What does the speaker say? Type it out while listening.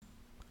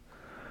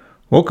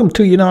Welcome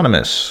to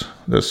Unanimous,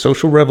 the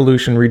social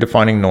revolution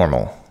redefining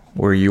normal,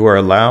 where you are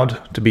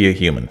allowed to be a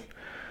human.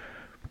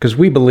 Because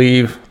we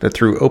believe that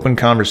through open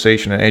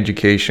conversation and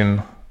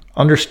education,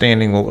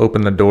 understanding will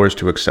open the doors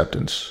to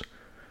acceptance.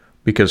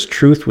 Because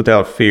truth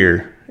without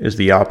fear is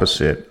the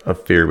opposite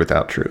of fear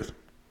without truth.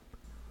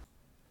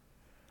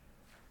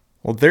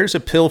 Well, there's a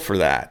pill for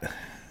that.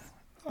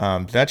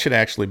 That should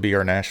actually be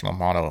our national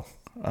motto,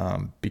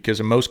 because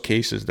in most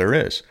cases there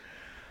is.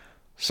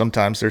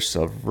 Sometimes there's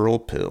several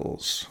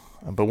pills.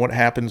 But what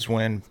happens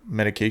when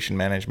medication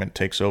management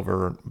takes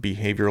over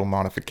behavioral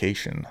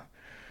modification?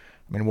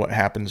 I mean, what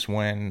happens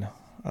when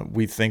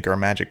we think our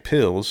magic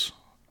pills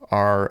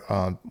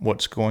are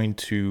what's going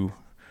to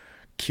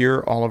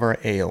cure all of our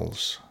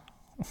ails?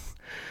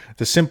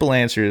 The simple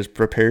answer is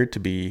prepare to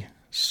be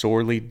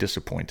sorely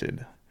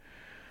disappointed.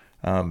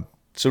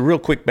 So real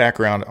quick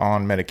background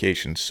on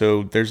medication.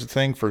 So there's a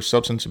thing for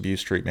substance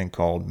abuse treatment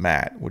called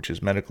MAT, which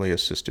is medically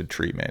assisted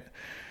treatment.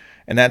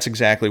 And that's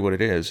exactly what it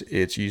is.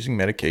 It's using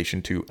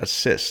medication to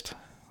assist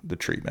the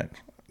treatment.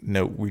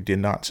 No, we did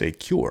not say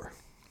cure.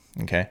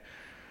 Okay.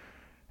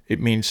 It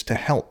means to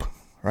help,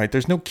 right?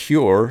 There's no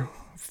cure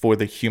for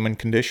the human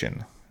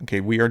condition. Okay.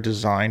 We are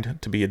designed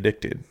to be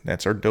addicted.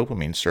 That's our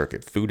dopamine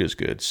circuit. Food is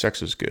good.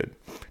 Sex is good.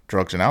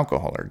 Drugs and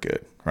alcohol are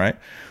good, right?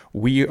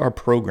 We are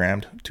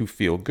programmed to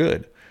feel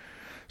good.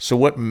 So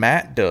what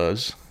MAT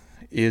does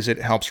is it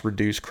helps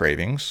reduce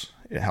cravings.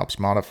 It helps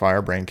modify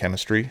our brain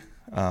chemistry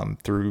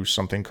through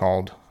something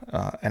called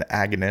an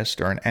agonist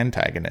or an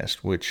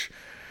antagonist, which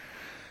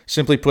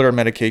simply put are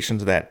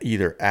medications that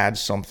either add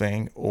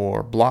something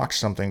or block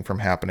something from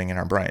happening in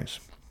our brains.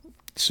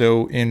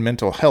 So in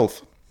mental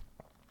health,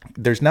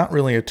 there's not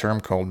really a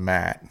term called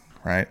MAT,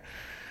 right?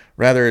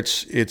 Rather,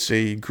 it's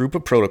a group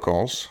of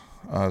protocols,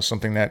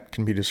 something that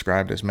can be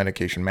described as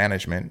medication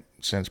management,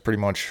 since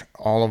pretty much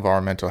all of our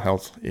mental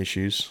health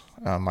issues,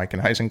 Mike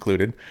and I's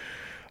included,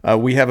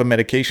 we have a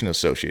medication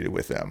associated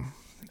with them.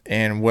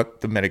 And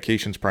what the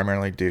medications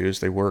primarily do is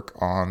they work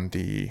on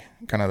the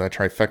kind of the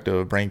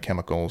trifecta of brain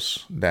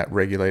chemicals that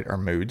regulate our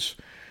moods,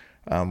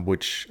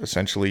 which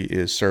essentially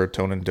is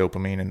serotonin,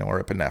 dopamine, and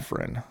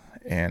norepinephrine.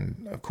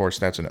 And of course,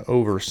 that's an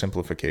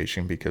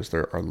oversimplification because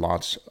there are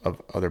lots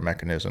of other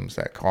mechanisms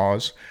that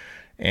cause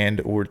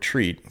and or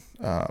treat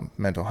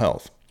mental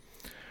health.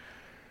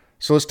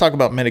 So let's talk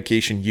about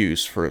medication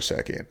use for a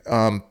second.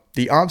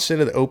 The onset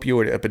of the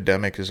opioid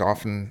epidemic is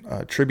often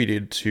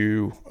attributed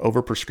to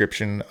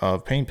overprescription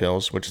of pain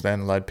pills, which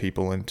then led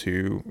people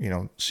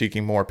into,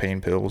 seeking more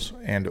pain pills,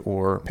 and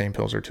or pain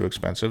pills are too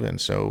expensive,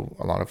 and so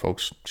a lot of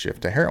folks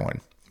shift to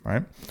heroin,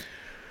 right?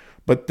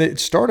 But it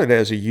started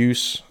as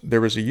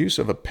there was a use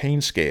of a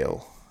pain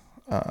scale,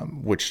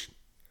 which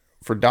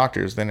for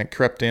doctors, then it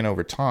crept in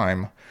over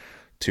time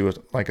to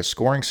a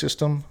scoring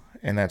system,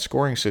 and that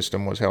scoring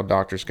system was how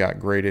doctors got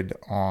graded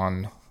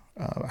on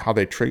how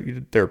they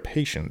treated their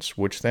patients,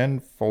 which then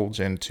folds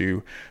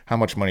into how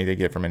much money they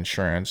get from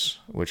insurance,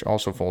 which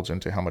also folds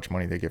into how much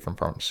money they get from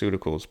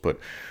pharmaceuticals. But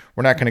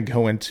we're not going to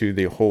go into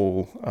the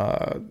whole,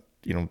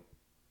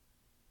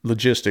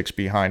 logistics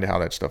behind how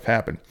that stuff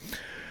happened.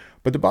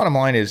 But the bottom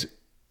line is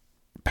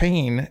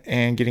pain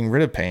and getting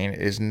rid of pain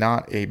is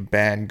not a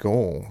bad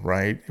goal,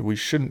 right? We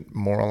shouldn't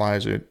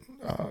moralize it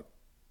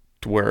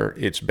to where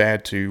it's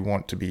bad to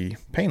want to be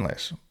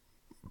painless,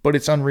 but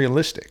it's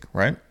unrealistic,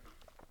 right?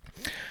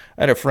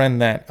 I had a friend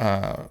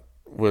that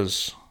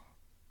was,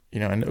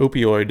 an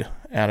opioid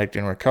addict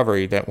in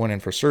recovery that went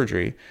in for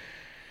surgery,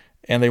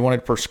 and they wanted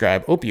to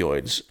prescribe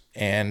opioids.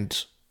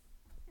 And,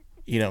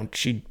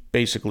 she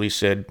basically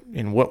said,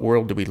 in what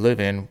world do we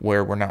live in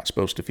where we're not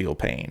supposed to feel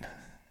pain?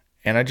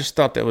 And I just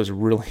thought that was a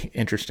really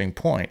interesting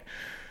point,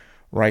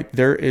 right?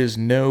 There is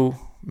no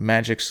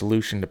magic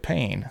solution to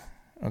pain,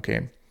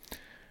 okay?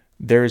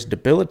 There's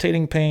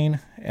debilitating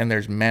pain and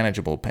there's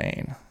manageable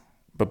pain.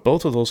 But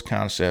both of those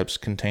concepts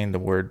contain the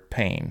word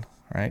pain,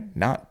 right?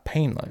 Not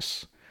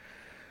painless.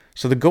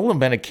 So the goal of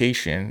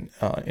medication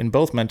in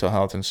both mental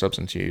health and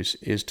substance use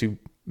is to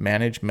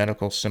manage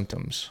medical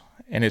symptoms.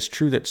 And it's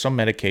true that some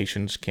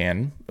medications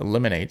can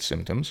eliminate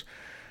symptoms.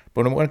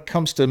 But when it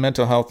comes to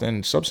mental health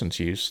and substance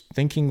use,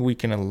 thinking we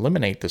can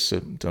eliminate the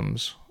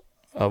symptoms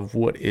of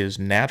what is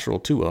natural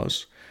to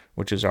us,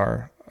 which is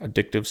our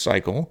addictive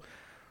cycle,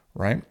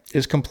 right,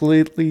 is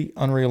completely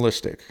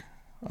unrealistic.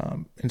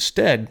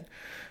 Instead,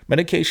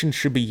 medication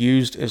should be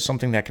used as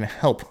something that can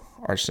help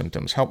our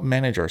symptoms, help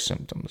manage our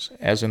symptoms,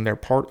 as in they're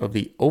part of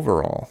the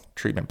overall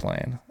treatment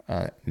plan,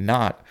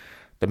 not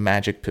the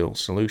magic pill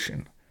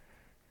solution.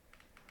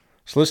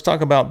 So let's talk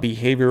about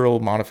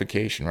behavioral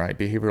modification, right?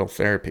 Behavioral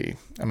therapy.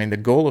 I mean, the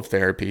goal of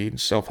therapy,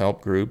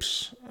 self-help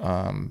groups,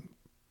 and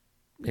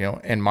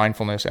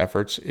mindfulness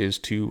efforts is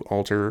to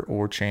alter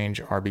or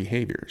change our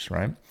behaviors,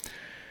 right?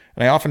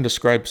 And I often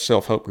describe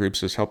self-help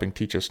groups as helping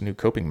teach us new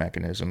coping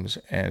mechanisms,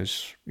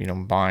 as,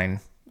 mine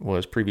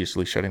was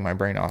previously shutting my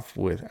brain off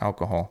with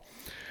alcohol.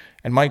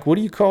 And Mike, what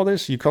do you call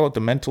this? You call it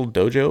the mental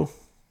dojo?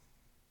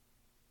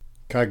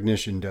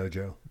 Cognition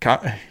Dojo.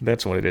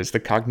 That's what it is, the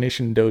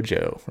Cognition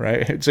Dojo,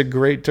 right? It's a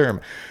great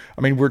term.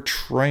 I mean, we're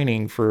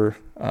training for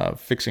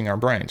fixing our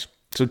brains.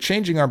 So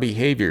changing our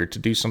behavior to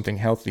do something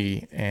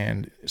healthy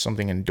and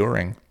something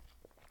enduring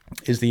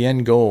is the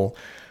end goal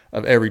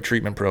of every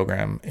treatment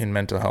program in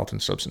mental health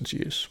and substance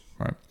use,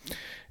 right?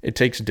 It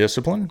takes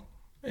discipline.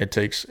 It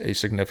takes a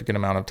significant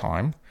amount of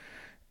time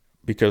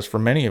because for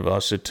many of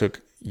us, it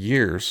took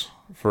years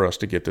for us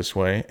to get this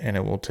way, and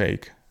it will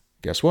take,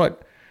 guess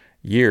what?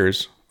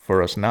 Years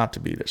for us not to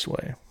be this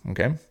way,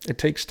 okay? It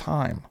takes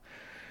time,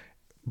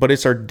 but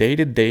it's our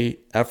day-to-day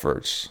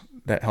efforts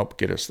that help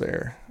get us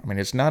there. I mean,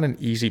 it's not an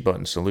easy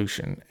button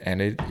solution,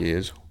 and it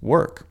is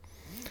work.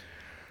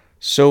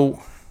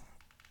 So,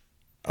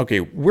 okay,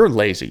 we're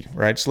lazy,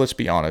 right? So let's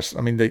be honest.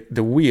 I mean,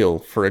 the wheel,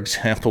 for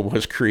example,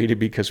 was created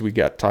because we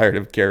got tired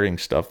of carrying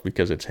stuff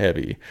because it's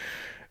heavy.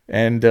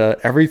 And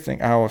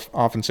everything, I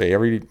often say,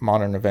 every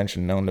modern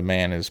invention known to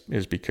man is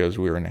because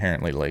we're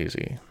inherently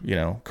lazy. You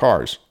know,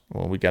 cars,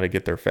 well, we got to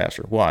get there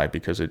faster. Why?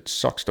 Because it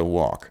sucks to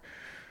walk,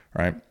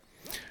 right?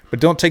 But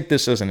don't take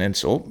this as an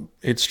insult.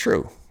 It's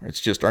true. It's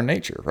just our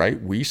nature,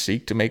 right? We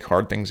seek to make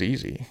hard things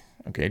easy.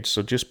 Okay,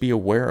 so just be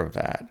aware of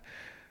that.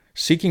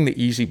 Seeking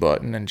the easy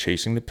button and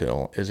chasing the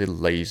pill is a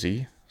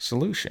lazy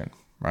solution,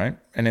 right?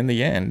 And in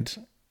the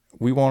end,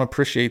 we won't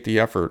appreciate the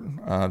effort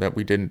that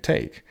we didn't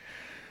take.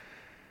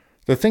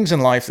 The things in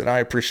life that I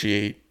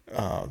appreciate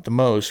the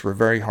most were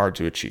very hard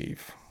to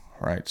achieve,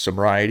 right?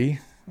 Sobriety,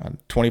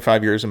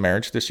 25 years of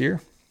marriage this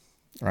year,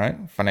 right?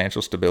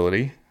 Financial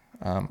stability.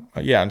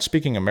 And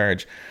speaking of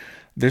marriage,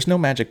 there's no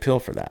magic pill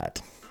for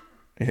that.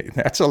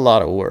 That's a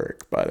lot of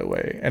work, by the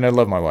way. And I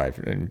love my wife,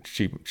 and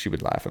she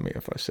would laugh at me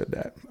if I said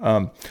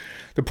that.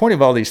 The point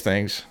of all these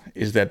things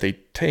is that they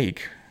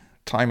take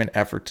time and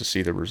effort to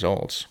see the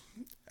results.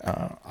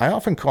 I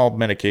often call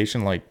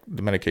medication, like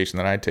the medication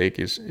that I take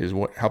is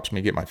what helps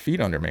me get my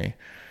feet under me,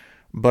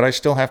 but I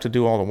still have to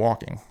do all the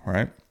walking,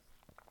 right?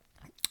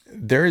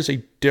 There is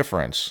a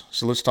difference.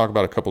 So let's talk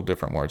about a couple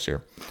different words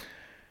here.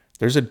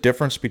 There's a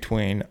difference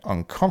between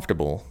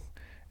uncomfortable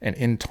and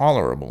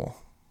intolerable,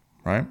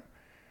 right?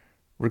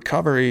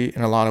 Recovery,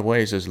 in a lot of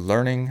ways, is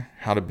learning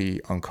how to be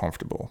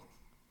uncomfortable.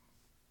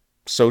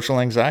 Social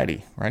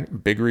anxiety,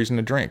 right? Big reason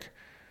to drink.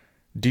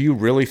 Do you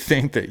really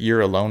think that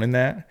you're alone in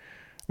that?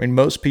 I mean,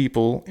 most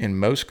people in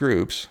most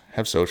groups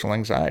have social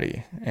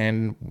anxiety.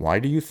 And why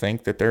do you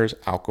think that there's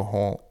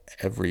alcohol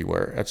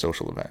everywhere at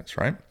social events,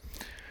 right?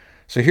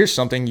 So here's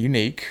something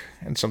unique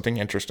and something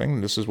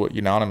interesting. This is what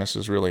Unanimous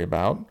is really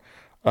about.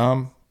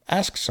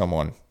 Ask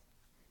someone,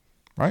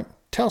 right?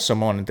 Tell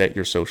someone that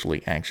you're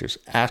socially anxious.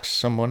 Ask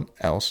someone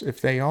else if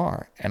they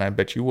are. And I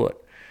bet you would.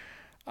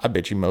 I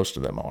bet you most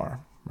of them are,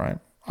 right?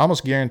 I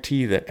almost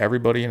guarantee that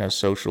everybody in a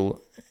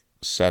social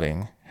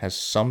setting has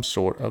some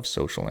sort of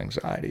social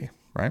anxiety,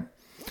 right?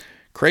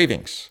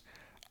 Cravings.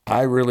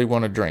 I really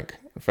want to drink.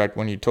 In fact,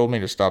 when you told me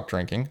to stop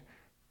drinking,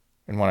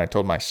 and when I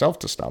told myself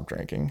to stop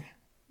drinking,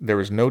 there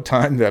was no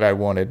time that I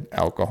wanted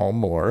alcohol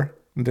more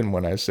than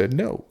when I said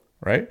no,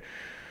 right?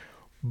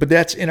 But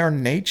that's in our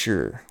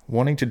nature,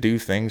 wanting to do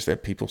things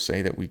that people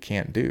say that we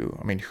can't do.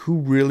 I mean, who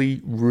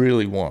really,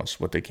 really wants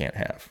what they can't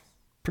have?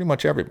 Pretty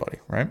much everybody,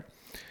 right?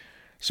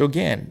 So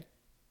again,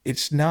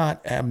 it's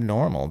not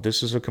abnormal.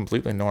 This is a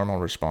completely normal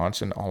response,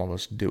 and all of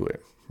us do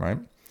it, right?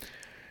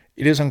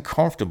 It is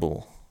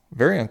uncomfortable,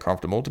 very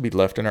uncomfortable, to be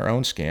left in our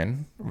own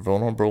skin,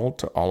 vulnerable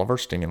to all of our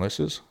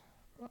stimuluses.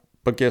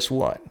 But guess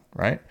what,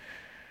 right?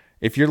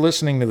 If you're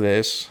listening to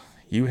this,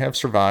 you have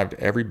survived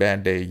every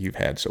bad day you've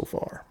had so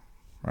far,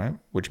 right?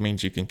 Which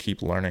means you can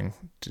keep learning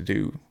to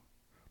do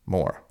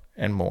more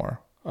and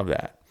more of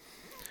that.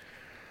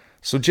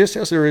 So just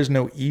as there is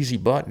no easy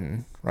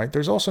button, right,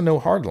 there's also no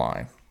hard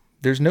line.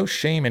 There's no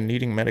shame in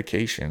needing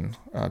medication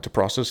to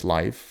process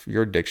life,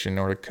 your addiction,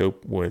 or to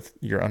cope with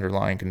your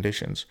underlying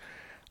conditions.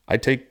 I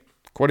take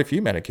quite a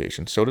few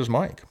medications. So does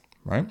Mike,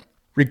 right?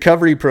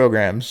 Recovery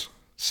programs,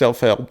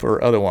 self-help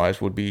or otherwise,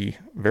 would be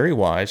very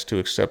wise to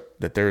accept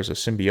that there is a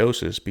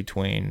symbiosis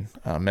between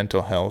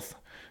mental health,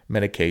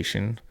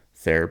 medication,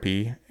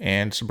 therapy,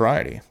 and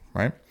sobriety,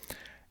 right?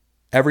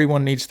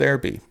 Everyone needs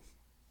therapy.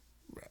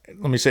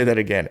 Let me say that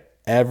again.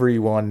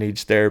 Everyone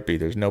needs therapy.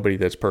 There's nobody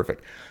that's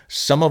perfect.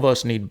 Some of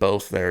us need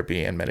both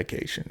therapy and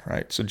medication,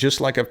 right? So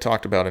just like I've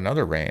talked about in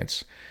other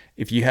rants,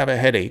 if you have a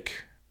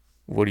headache,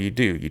 what do?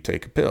 You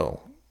take a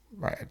pill,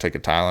 right? I take a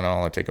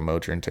Tylenol, I take a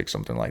Motrin, take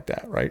something like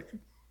that, right?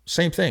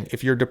 Same thing.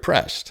 If you're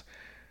depressed,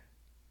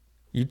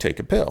 you take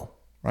a pill,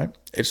 right?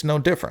 It's no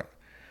different.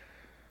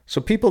 So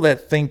people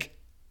that think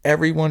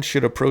everyone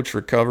should approach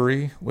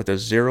recovery with a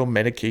zero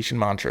medication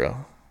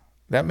mantra,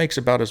 that makes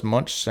about as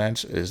much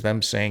sense as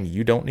them saying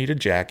you don't need a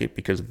jacket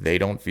because they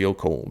don't feel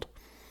cold,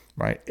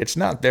 right? It's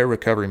not their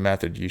recovery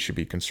method you should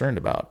be concerned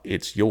about.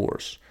 It's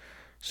yours.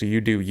 So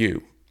you do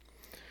you.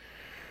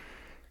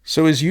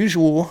 So as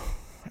usual,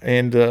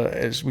 and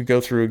as we go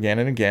through again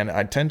and again,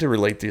 I tend to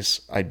relate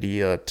this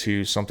idea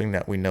to something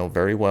that we know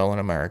very well in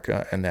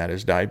America, and that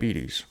is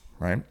diabetes,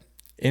 right?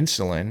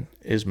 Insulin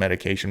is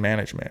medication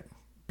management.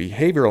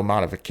 Behavioral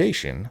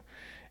modification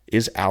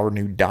is our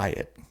new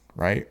diet,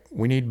 right?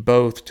 We need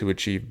both to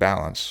achieve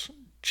balance,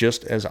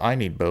 just as I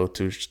need both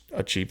to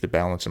achieve the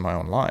balance in my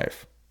own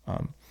life.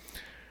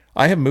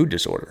 I have mood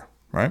disorder,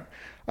 right?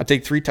 I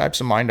take 3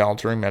 types of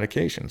mind-altering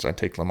medications. I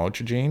take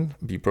lamotrigine,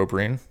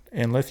 bupropion,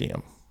 and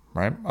lithium,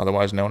 right?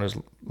 Otherwise known as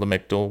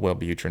Lamictal,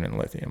 Wellbutrin, and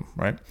lithium,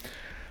 right?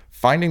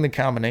 Finding the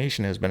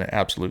combination has been an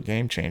absolute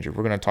game changer.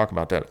 We're going to talk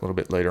about that a little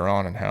bit later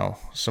on and how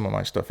some of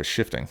my stuff is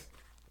shifting.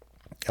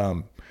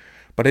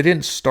 But I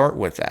didn't start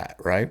with that,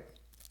 right?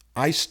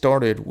 I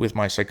started with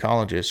my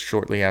psychologist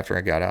shortly after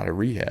I got out of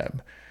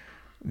rehab.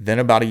 Then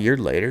about a year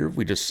later,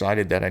 we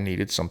decided that I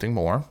needed something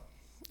more,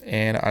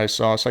 and I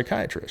saw a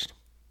psychiatrist,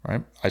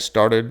 right? I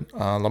started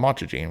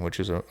lamotrigine, which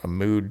is a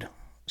mood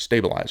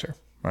stabilizer,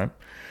 right?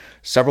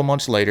 Several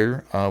months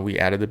later, we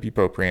added the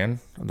bupropion,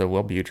 the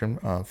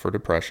Wellbutrin, for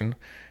depression.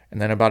 And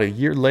then about a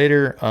year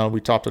later,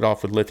 we topped it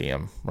off with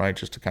lithium, right?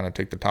 Just to kind of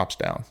take the tops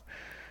down.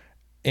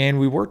 And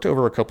we worked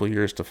over a couple of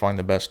years to find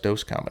the best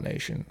dose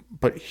combination.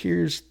 But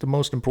here's the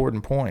most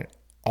important point.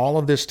 All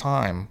of this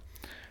time,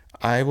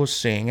 I was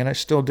seeing, and I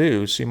still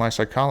do, see my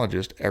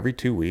psychologist every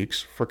 2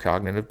 weeks for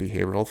cognitive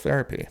behavioral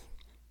therapy.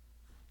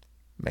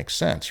 Makes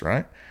sense,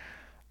 right?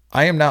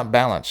 I am not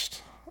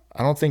balanced.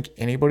 I don't think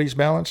anybody's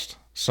balanced.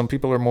 Some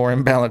people are more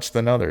imbalanced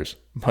than others.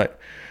 But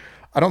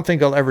I don't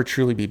think I'll ever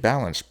truly be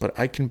balanced, but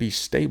I can be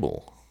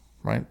stable,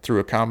 right? Through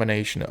a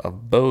combination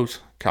of both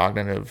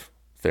cognitive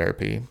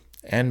therapy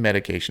and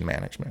medication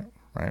management,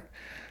 right?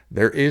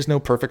 There is no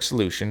perfect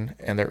solution,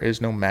 and there is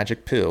no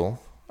magic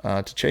pill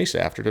to chase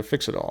after to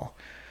fix it all.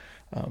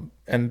 And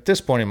at this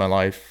point in my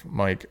life,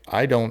 Mike,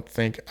 I don't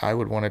think I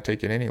would want to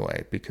take it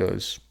anyway,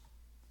 because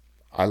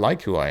I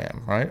like who I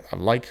am, right? I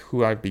like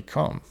who I've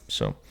become.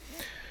 So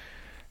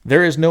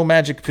there is no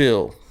magic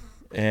pill,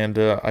 and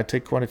I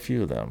take quite a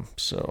few of them.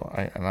 So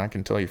I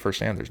can tell you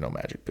firsthand, there's no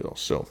magic pill.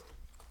 So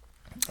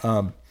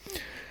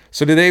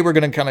today we're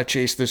going to kind of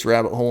chase this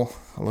rabbit hole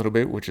a little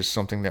bit, which is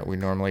something that we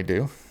normally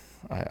do.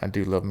 I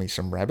do love me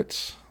some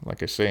rabbits.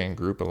 Like I say in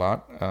group a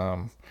lot,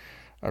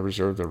 I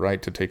reserve the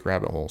right to take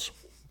rabbit holes.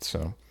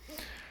 So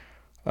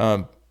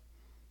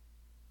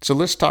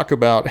let's talk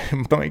about,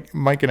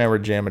 Mike and I were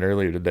jamming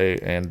earlier today,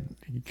 and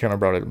he kind of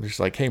brought it, he's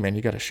like, hey man,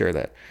 you got to share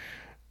that.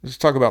 Let's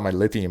talk about my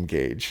lithium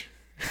gauge.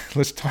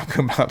 Let's talk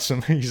about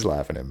he's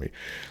laughing at me.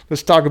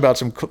 Let's talk about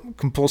some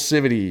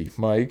compulsivity,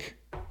 Mike.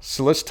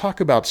 So let's talk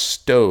about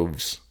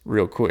stoves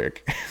real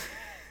quick.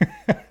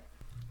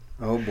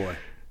 Oh boy.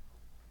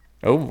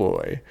 Oh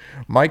boy.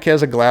 Mike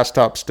has a glass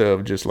top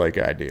stove just like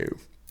I do.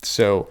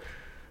 So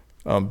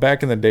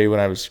back in the day when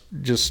I was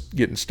just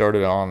getting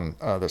started on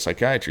the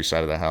psychiatry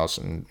side of the house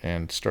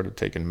and started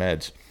taking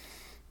meds,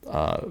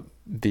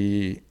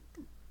 the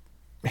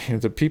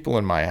people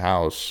in my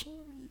house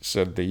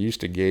said they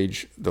used to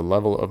gauge the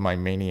level of my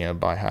mania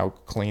by how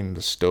clean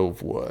the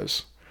stove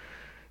was.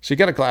 So you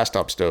got a glass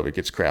top stove, it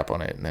gets crap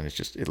on it, and then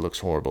it looks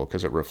horrible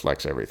because it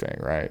reflects everything,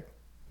 right?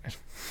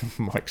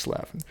 Mike's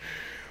laughing.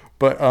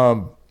 But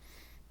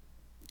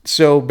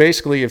so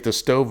basically, if the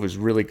stove was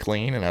really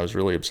clean and I was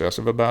really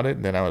obsessive about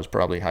it, then I was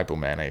probably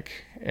hypomanic.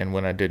 And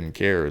when I didn't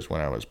care is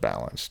when I was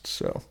balanced.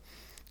 So,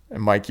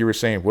 and Mike, you were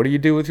saying, what do you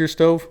do with your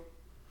stove?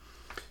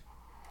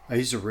 I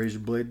use a razor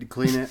blade to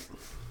clean it.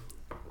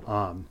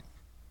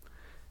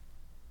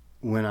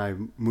 When I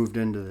moved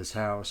into this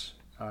house,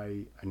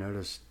 I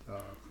noticed,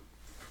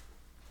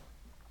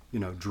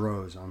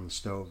 drows on the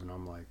stove, and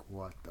I'm like,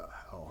 what the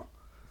hell?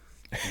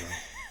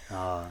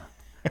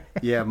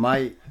 Yeah,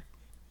 my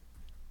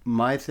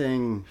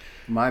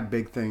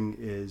big thing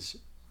is,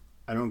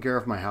 I don't care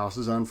if my house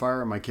is on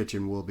fire, my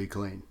kitchen will be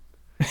clean.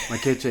 My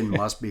kitchen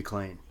must be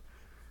clean.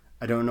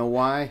 I don't know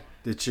why.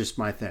 It's just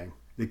my thing.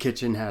 The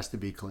kitchen has to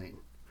be clean.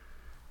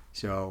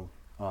 So,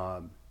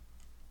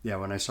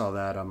 when I saw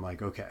that, I'm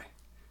like, okay,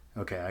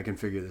 I can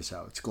figure this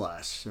out. It's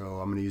glass, so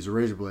I'm going to use a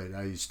razor blade.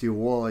 I use steel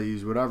wool. I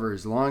use whatever,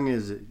 as long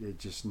as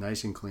it's just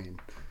nice and clean.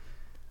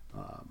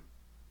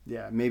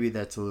 Maybe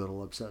that's a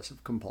little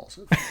obsessive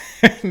compulsive.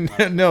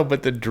 No,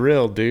 but the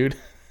drill, dude.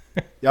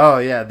 Oh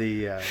yeah,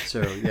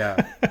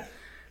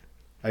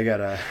 I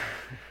got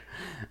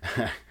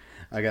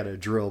a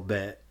drill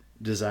bit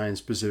designed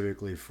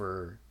specifically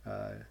for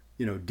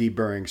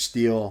deburring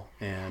steel,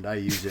 and I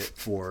use it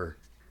for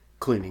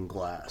cleaning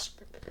glass.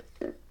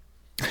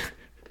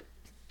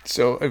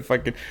 So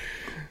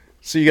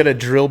you got a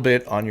drill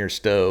bit on your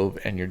stove,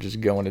 and you're just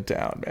going to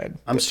town, man.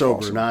 I'm sober,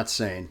 awesome. Not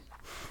sane.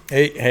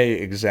 Hey,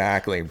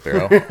 exactly,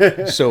 bro.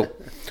 So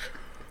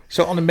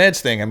on the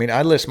meds thing, I mean,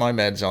 I list my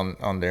meds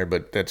on there,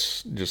 but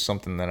that's just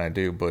something that I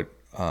do. But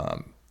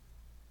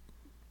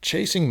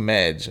chasing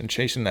meds and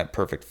chasing that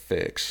perfect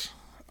fix,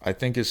 I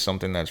think is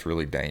something that's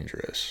really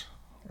dangerous,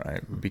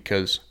 right?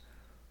 Because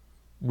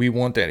we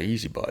want that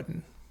easy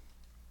button,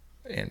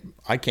 and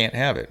I can't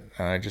have it.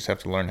 I just have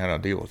to learn how to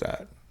deal with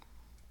that.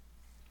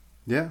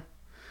 Yeah.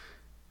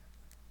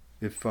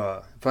 If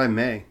I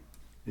may,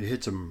 it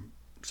hit some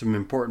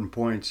important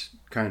points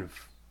kind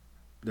of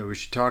that we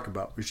should talk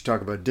about. We should talk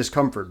about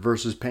discomfort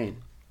versus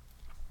pain.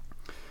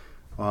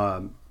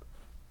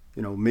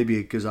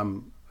 Maybe because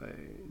I'm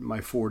in my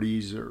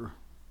 40s or,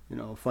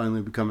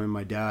 finally becoming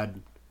my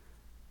dad.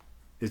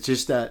 It's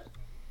just that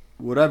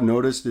what I've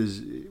noticed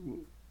is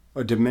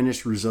a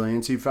diminished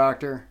resiliency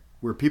factor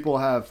where people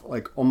have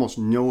like almost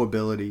no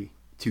ability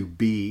to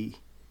be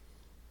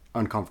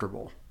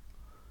uncomfortable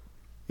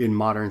in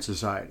modern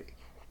society.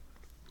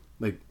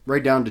 Like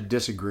right down to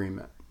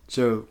disagreement.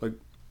 So like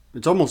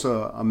it's almost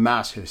a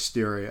mass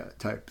hysteria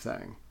type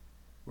thing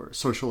where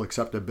social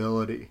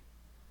acceptability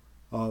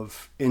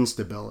of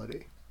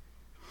instability.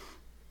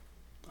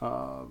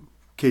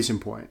 Case in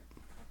point,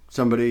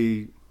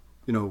 somebody,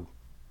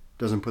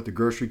 doesn't put the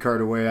grocery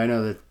cart away. I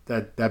know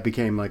that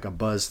became like a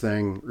buzz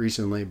thing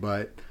recently,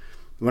 but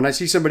when I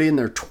see somebody in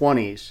their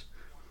 20s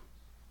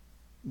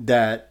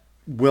that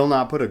will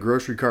not put a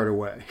grocery cart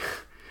away,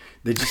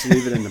 they just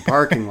leave it in the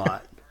parking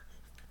lot.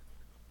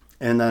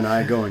 And then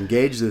I go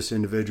engage this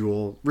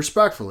individual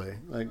respectfully,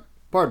 like,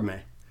 pardon me,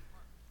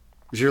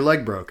 is your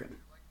leg broken?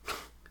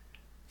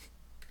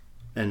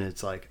 And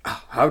it's like,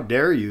 oh, how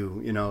dare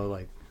you,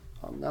 like,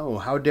 oh, no,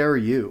 how dare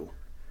you?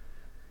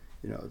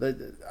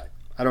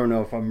 I don't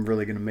know if I'm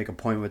really going to make a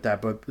point with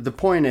that, but the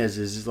point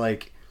is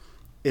like,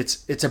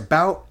 it's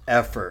about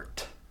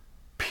effort,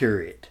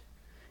 period.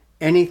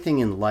 Anything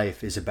in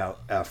life is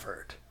about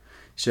effort.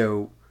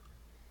 So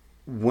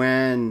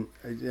when,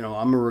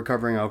 I'm a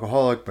recovering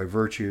alcoholic by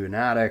virtue, an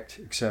addict,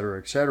 et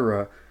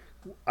cetera,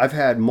 I've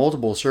had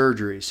multiple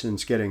surgeries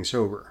since getting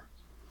sober.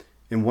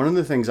 And one of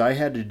the things I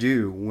had to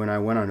do when I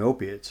went on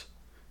opiates,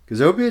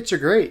 because opiates are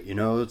great,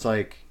 it's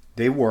like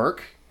they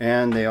work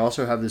and they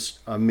also have this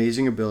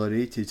amazing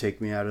ability to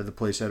take me out of the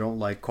place I don't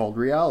like called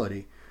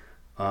reality.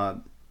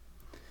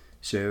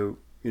 So,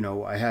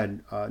 I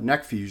had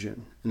neck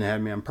fusion and they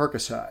had me on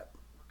Percocet.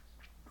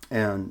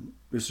 And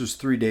this was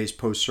 3 days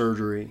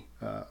post-surgery.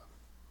 And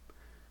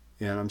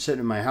I'm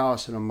sitting in my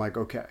house and I'm like,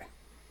 okay,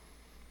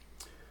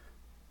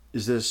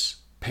 is this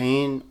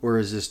pain or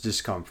is this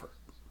discomfort?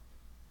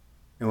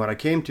 And what I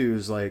came to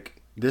is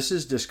like, this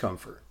is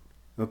discomfort.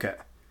 Okay.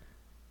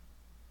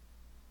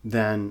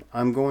 Then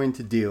I'm going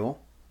to deal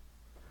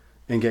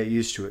and get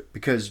used to it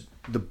because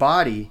the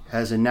body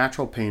has a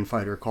natural pain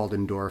fighter called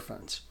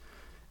endorphins.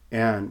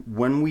 And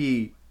when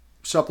we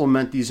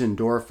supplement these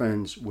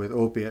endorphins with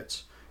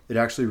opiates, it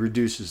actually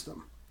reduces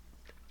them.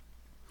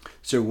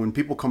 So when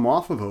people come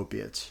off of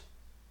opiates,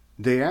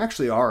 they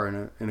actually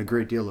are in a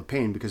great deal of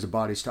pain because the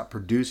body stopped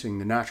producing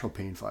the natural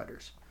pain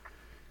fighters.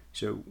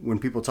 So when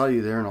people tell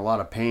you they're in a lot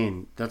of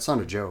pain, that's not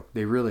a joke.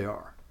 They really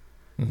are.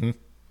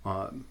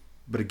 Mm-hmm.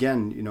 But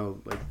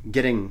again, like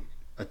getting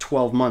a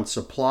 12-month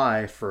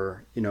supply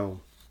for, a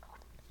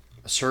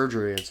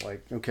surgery, it's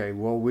like, okay,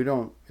 well, we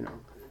don't,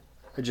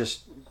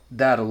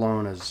 that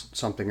alone is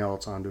something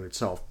else unto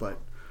itself. But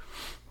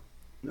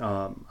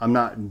I'm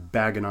not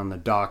bagging on the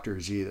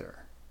doctors either.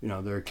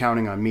 They're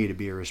counting on me to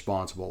be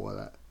irresponsible with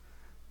it.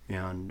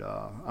 And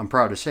I'm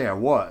proud to say I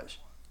was.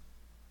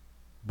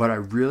 But I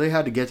really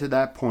had to get to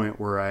that point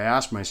where I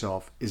asked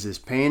myself, is this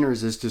pain or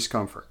is this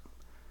discomfort?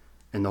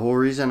 And the whole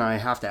reason I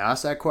have to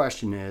ask that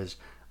question is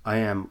I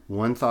am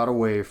one thought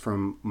away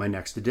from my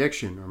next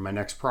addiction or my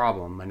next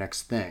problem, my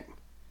next thing.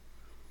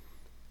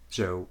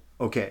 So,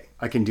 okay,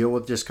 I can deal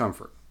with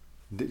discomfort.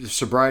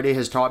 Sobriety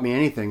has taught me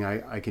anything.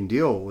 I can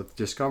deal with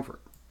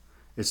discomfort.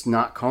 It's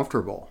not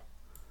comfortable,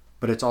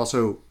 but it's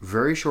also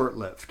very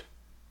short-lived.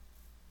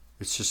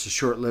 It's just a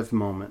short-lived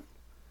moment,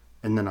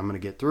 and then I'm going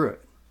to get through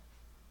it.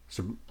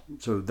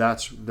 So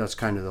that's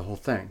kind of the whole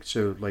thing.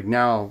 So like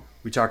now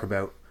we talk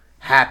about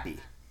happy.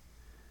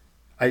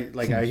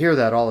 I hear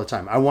that all the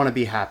time. I want to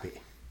be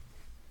happy.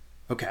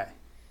 Okay.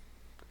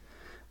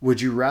 Would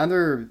you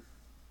rather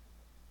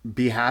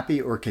be happy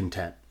or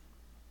content?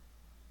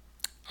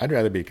 I'd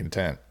rather be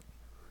content.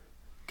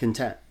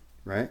 Content,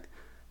 right?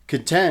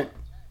 Content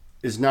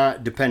is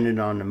not dependent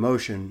on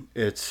emotion.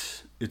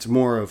 It's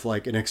more of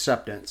like an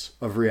acceptance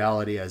of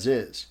reality as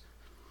is.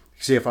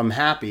 See, if I'm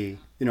happy,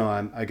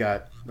 I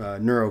got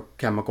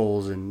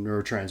neurochemicals and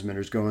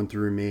neurotransmitters going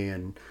through me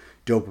and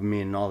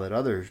dopamine and all that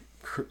other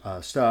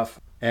stuff.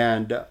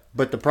 And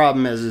but the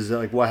problem is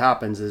like what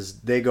happens is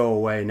they go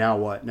away. Now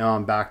what? Now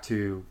I'm back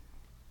to,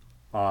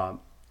 I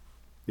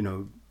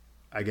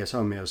guess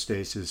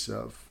homeostasis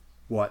of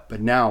what?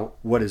 But now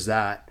what is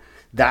that?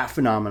 That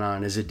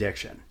phenomenon is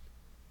addiction.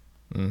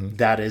 Mm-hmm.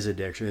 That is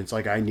addiction. It's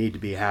like I need to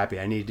be happy.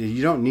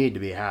 You don't need to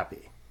be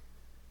happy.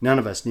 None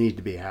of us need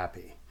to be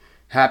happy.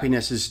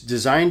 Happiness is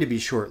designed to be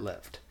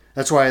short-lived.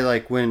 That's why,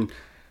 like when,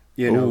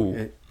 in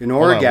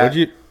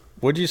orgasm.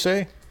 What'd you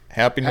say?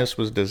 Happiness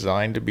was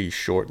designed to be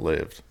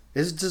short-lived.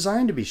 It's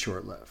designed to be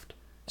short-lived,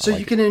 so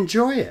you can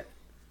enjoy it.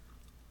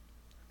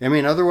 I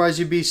mean, otherwise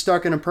you'd be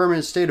stuck in a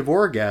permanent state of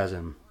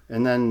orgasm,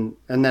 and then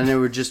it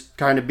would just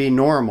kind of be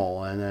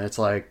normal, and then it's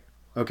like,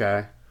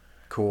 okay,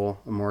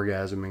 cool, I'm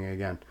orgasming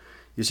again.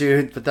 You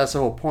see, but that's the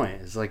whole point.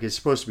 It's like it's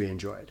supposed to be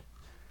enjoyed,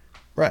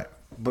 right?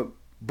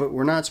 But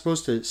we're not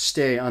supposed to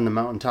stay on the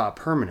mountaintop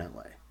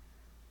permanently.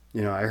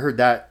 I heard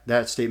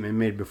that statement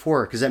made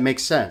before because that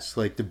makes sense.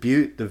 Like the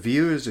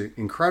view is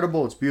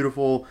incredible, it's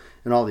beautiful,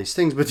 and all these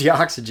things, but the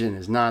oxygen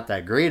is not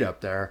that great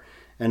up there,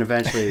 and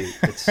eventually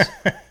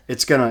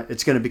it's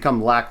gonna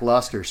become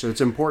lackluster. So it's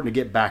important to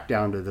get back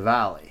down to the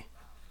valley.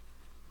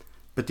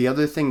 But the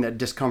other thing that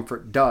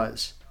discomfort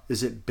does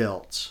is it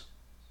builds.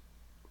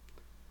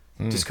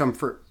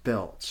 Discomfort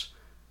builds.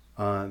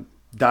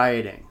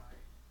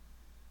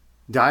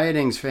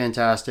 Dieting's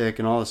fantastic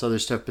and all this other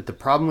stuff, but the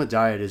problem with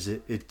diet is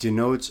it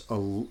denotes a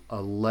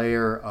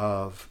layer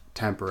of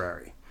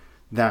temporary.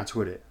 That's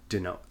what it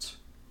denotes.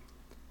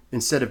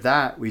 Instead of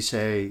that, we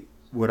say,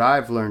 what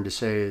I've learned to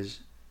say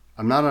is,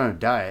 I'm not on a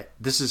diet.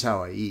 This is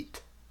how I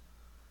eat.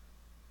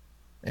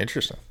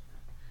 Interesting.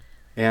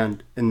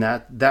 And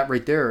that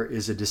right there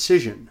is a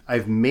decision.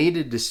 I've made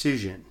a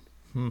decision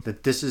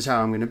that this is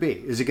how I'm going to be.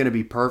 Is it going to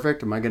be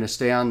perfect? Am I going to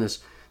stay on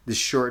this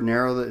short and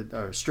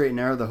narrow, straight and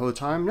narrow the whole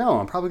time? No,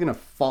 I'm probably going to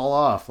fall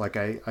off like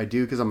I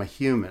do because I'm a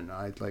human.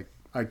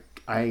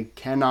 I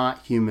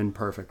cannot human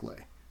perfectly.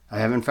 I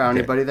haven't found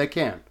anybody that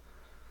can.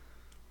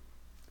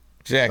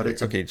 Exactly.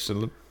 Okay,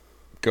 so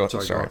go.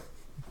 Sorry. Go on.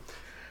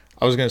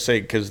 I was going to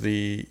say, because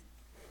you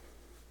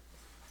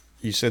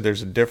said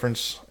there's a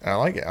difference. I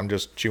like it. I'm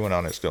just chewing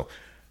on it still.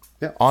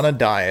 Yeah. On a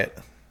diet.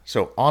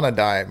 So on a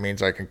diet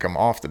means I can come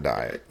off the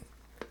diet.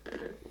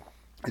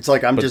 It's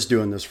like I'm just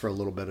doing this for a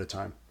little bit of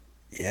time.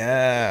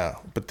 Yeah.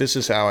 But this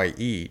is how I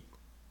eat.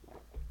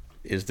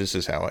 This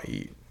is how I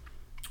eat.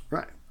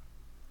 Right.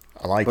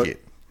 I like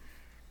it.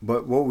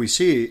 But what we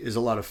see is a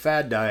lot of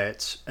fad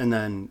diets and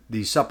then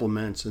these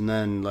supplements and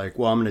then like,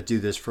 well, I'm going to do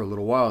this for a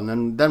little while.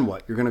 And then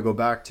what? You're going to go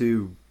back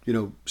to,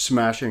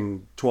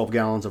 smashing 12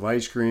 gallons of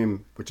ice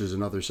cream, which is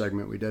another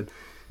segment we did.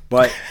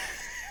 But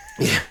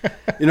you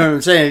know what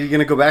I'm saying? You're going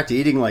to go back to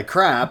eating like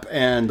crap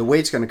and the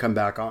weight's going to come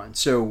back on.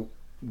 So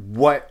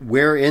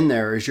where in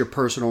there is your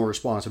personal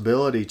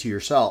responsibility to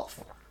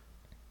yourself?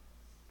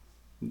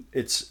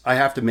 I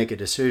have to make a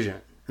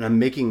decision. And I'm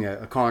making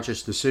a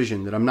conscious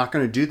decision that I'm not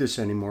going to do this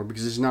anymore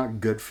because it's not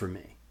good for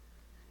me.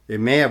 It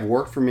may have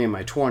worked for me in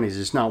my 20s.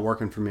 It's not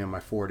working for me in my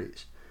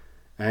 40s.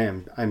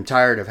 I'm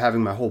tired of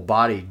having my whole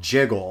body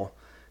jiggle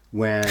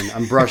when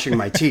I'm brushing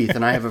my teeth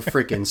and I have a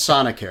freaking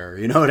Sonicare.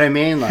 You know what I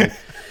mean?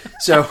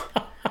 So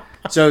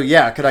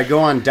yeah, could I go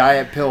on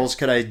diet pills?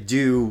 Could I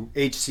do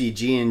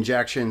HCG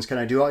injections? Can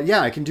I do all?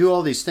 Yeah, I can do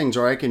all these things,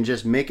 or I can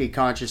just make a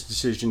conscious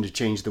decision to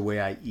change the way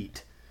I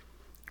eat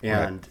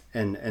and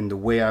the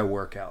way I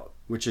work out,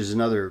 which is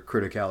another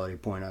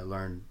criticality point I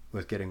learned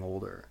with getting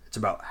older. It's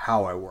about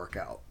how I work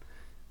out.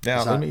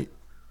 Now, let me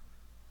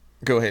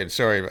go ahead.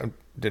 Sorry, I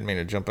didn't mean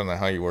to jump on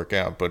how you work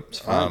out,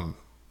 but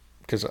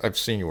because I've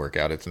seen you work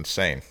out, it's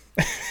insane.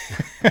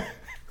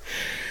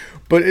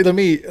 But let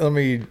me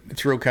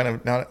throw kind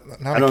of not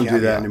I don't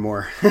do that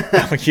anymore.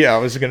 Yeah, I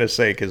was gonna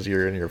say because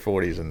you're in your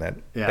 40s and that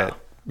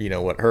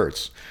what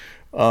hurts.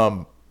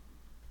 But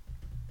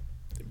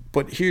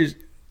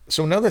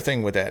so another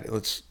thing with that.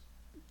 Let's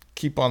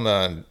keep on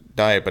the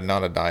diet, but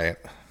not a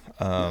diet.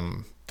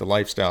 The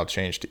lifestyle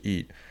change to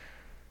eat.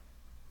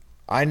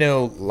 I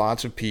know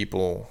lots of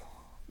people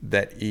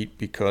that eat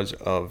because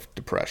of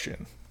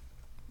depression,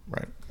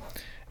 right?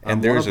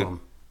 And there's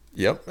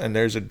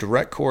a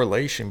direct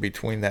correlation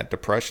between that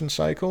depression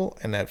cycle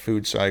and that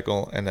food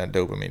cycle and that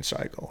dopamine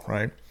cycle,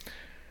 right?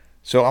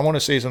 So I want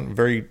to say something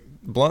very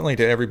bluntly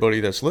to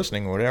everybody that's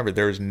listening, whatever.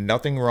 There is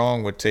nothing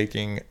wrong with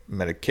taking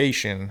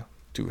medication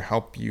to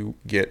help you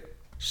get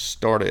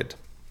started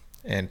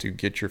and to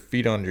get your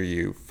feet under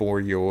you for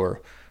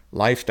your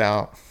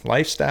lifestyle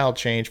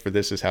change for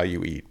this is how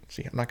you eat.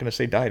 See, I'm not going to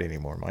say diet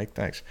anymore, Mike.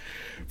 Thanks.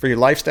 For your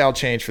lifestyle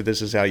change for this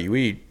is how you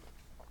eat,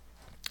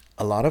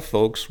 a lot of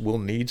folks will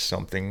need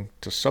something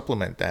to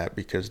supplement that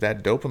because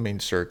that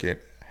dopamine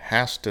circuit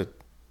has to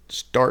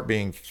start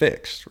being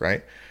fixed,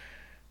 right?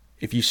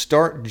 If you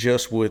start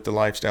just with the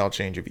lifestyle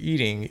change of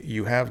eating,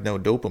 you have no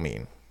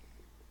dopamine,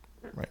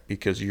 right?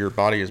 Because your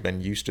body has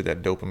been used to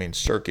that dopamine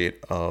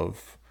circuit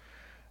of,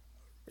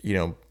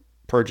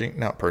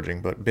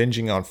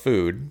 binging on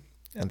food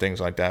and things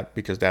like that,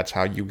 because that's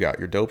how you got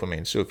your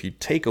dopamine. So if you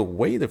take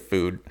away the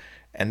food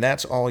and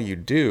that's all you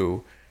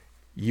do,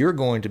 you're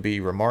going to be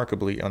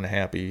remarkably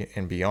unhappy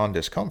and beyond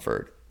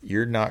discomfort.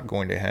 You're not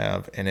going to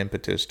have an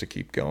impetus to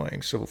keep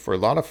going. So for a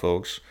lot of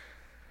folks,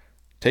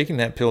 taking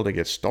that pill to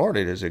get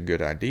started is a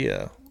good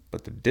idea,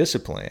 but the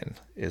discipline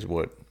is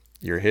what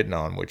you're hitting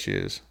on, which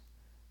is,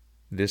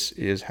 this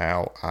is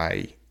how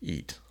I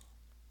eat.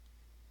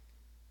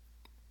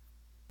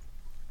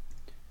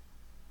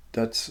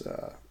 That's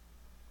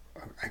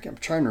I'm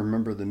trying to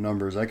remember the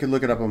numbers. I could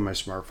look it up on my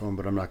smartphone,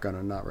 but I'm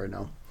not right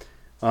now.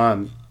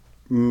 I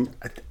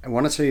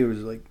want to say it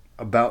was like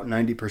about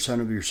 90%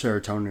 of your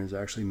serotonin is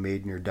actually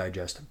made in your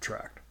digestive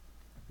tract,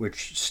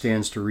 which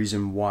stands to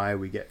reason why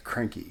we get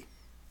cranky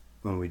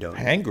when we don't.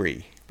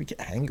 Hangry. We get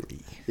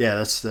hangry. Yeah,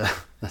 that's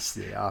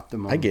the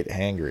optimum. I get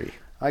hangry.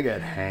 I get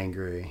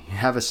hangry.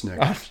 Have a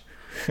Snickers.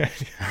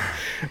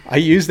 I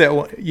use that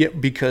one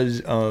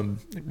because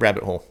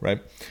rabbit hole,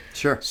 right?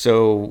 Sure.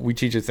 So we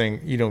teach a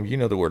thing, you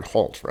know the word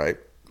HALT, right?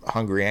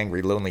 Hungry,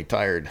 angry, lonely,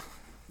 tired.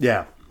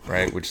 Yeah.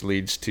 Right, which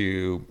leads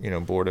to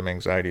boredom,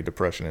 anxiety,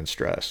 depression, and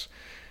stress,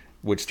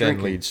 which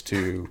then leads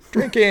to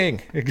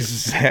drinking.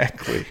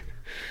 Exactly.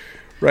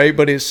 Right,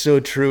 but it's so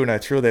true, and I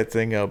throw that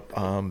thing up.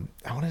 I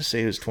want to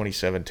say it was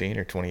 2017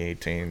 or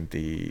 2018,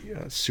 the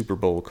Super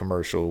Bowl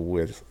commercial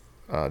with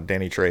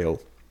Danny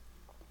Trejo,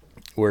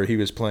 where he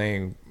was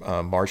playing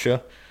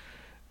Marsha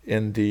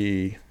in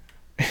the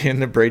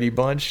in the Brady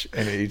Bunch,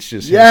 and it's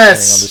just him standing on the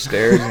Yes.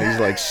 stairs, and he's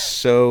like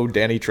so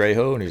Danny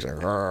Trejo, and he's like,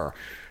 "Rrr,"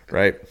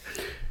 right,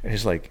 and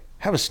he's like,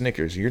 "Have a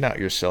Snickers. You're not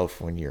yourself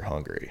when you're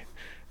hungry."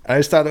 I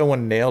just thought that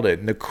one nailed it.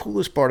 And the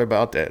coolest part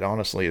about that,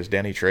 honestly, is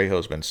Danny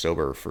Trejo's been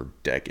sober for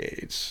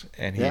decades,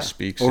 and he Yeah.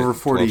 speaks Over at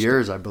 40 12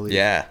 years, I believe.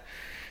 Yeah,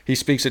 he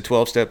speaks at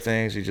 12-step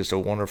things. He's just a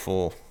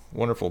wonderful,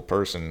 wonderful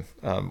person,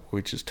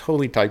 which is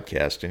totally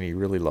typecast, and he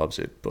really loves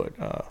it. But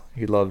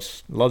he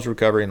loves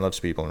recovery and loves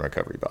people in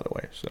recovery, by the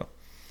way. So,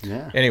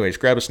 Yeah. anyways,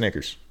 grab a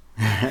Snickers.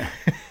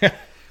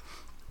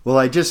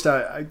 Well,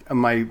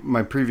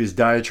 my previous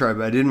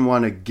diatribe, I didn't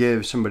want to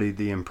give somebody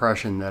the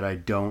impression that I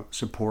don't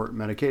support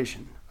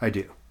medication. I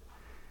do.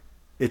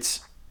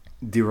 It's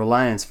the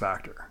reliance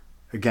factor.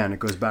 Again, it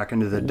goes back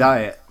into the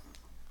diet.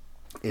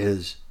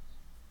 Is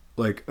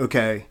like,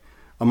 okay,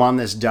 I'm on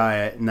this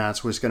diet, and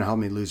that's what's going to help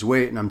me lose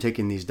weight, and I'm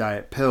taking these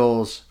diet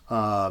pills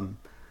to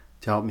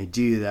help me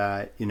do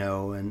that,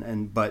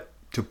 but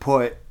to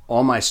put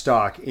all my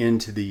stock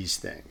into these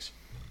things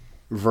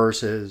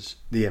versus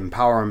the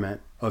empowerment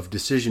of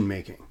decision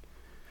making.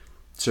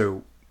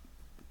 So,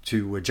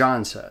 to what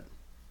John said,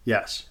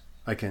 yes,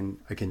 I can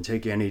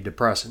take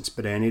antidepressants,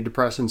 but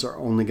antidepressants are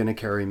only going to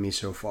carry me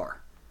so far.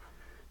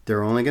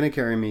 They're only going to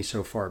carry me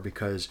so far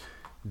because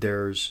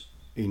there's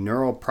a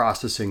neural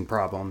processing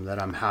problem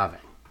that I'm having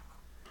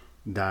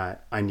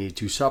that I need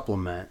to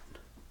supplement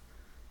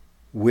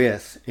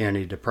with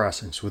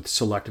antidepressants, with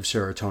selective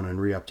serotonin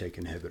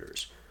reuptake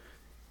inhibitors.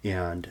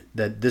 And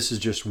that this is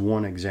just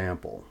one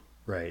example,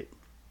 right?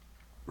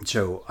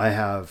 So I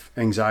have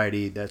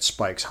anxiety that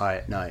spikes high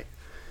at night.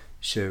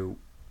 So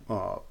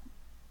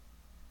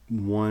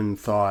one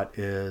thought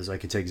is I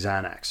could take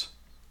Xanax.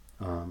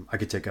 I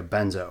could take a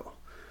benzo.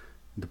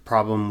 The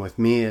problem with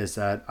me is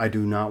that I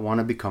do not want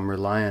to become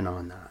reliant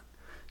on that.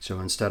 So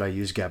instead I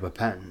use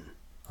gabapentin,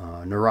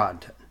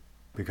 Neurontin,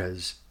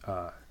 because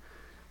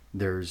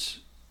there's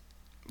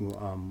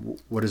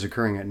what is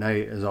occurring at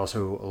night is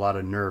also a lot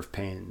of nerve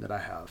pain that I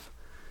have.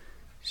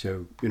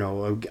 So,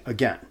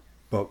 again,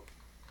 but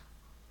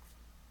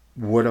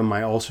what am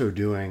I also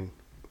doing?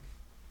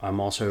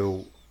 I'm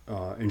also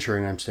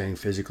ensuring I'm staying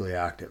physically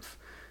active.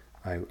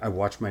 I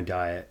watch my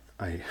diet.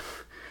 I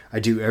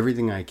do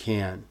everything I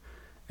can.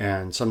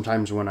 And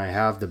sometimes when I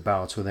have the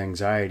bouts with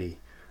anxiety,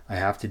 I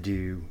have to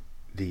do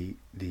the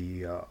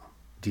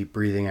deep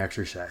breathing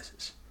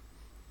exercises.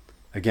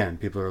 Again,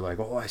 people are like,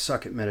 "Oh, I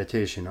suck at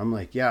meditation." I'm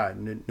like, "Yeah,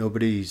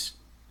 nobody's.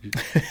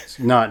 It's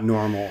not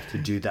normal to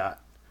do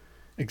that."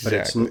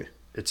 Exactly.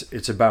 But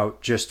it's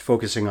about just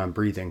focusing on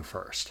breathing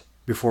first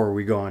before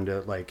we go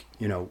into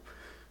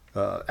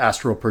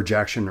astral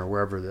projection or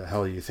wherever the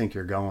hell you think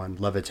you're going,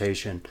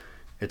 levitation.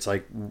 It's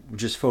like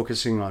just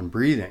focusing on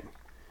breathing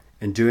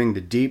and doing the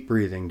deep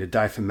breathing, the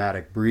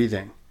diaphragmatic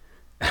breathing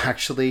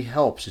actually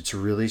helps. It's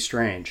really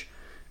strange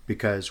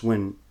because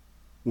when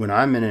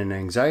I'm in an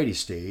anxiety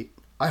state,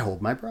 I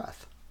hold my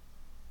breath.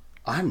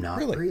 I'm not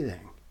Really?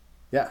 breathing.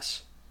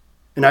 Yes.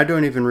 And I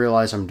don't even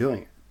realize I'm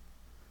doing it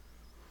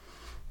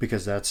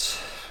because that's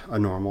a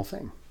normal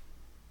thing.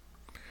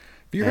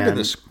 Have you heard of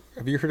this?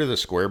 Have you heard of the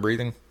square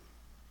breathing?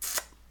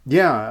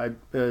 Yeah,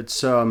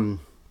 it's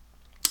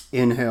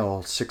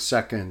inhale 6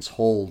 seconds,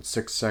 hold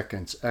 6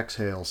 seconds,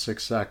 exhale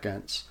 6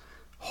 seconds,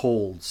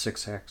 hold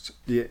 6 seconds.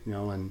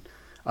 And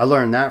I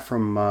learned that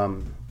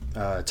from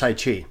Tai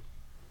Chi.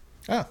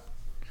 Ah,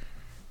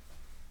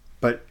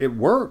 But it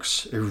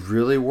works. It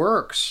really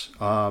works.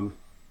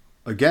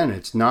 Again,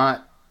 it's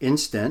not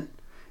instant.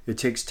 It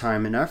takes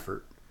time and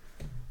effort.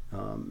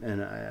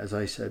 As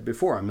I said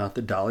before, I'm not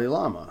the Dalai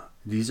Lama.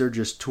 These are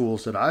just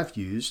tools that I've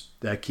used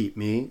that keep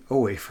me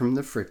away from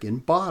the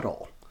freaking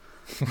bottle.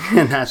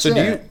 And that's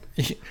it.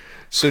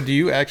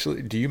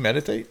 Do you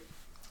meditate?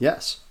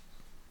 Yes.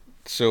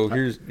 So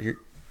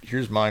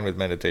here's mine with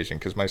meditation,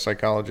 because my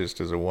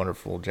psychologist is a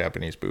wonderful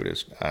Japanese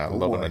Buddhist. I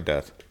love him to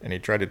death, and he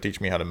tried to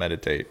teach me how to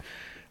meditate.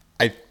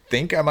 I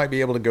think I might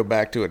be able to go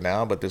back to it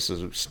now, but this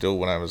is still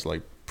when I was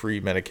like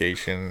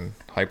pre-medication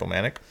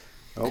hypomanic.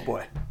 Oh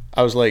boy.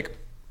 I was like,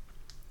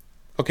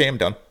 okay, I'm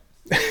done.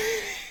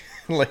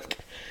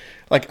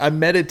 like I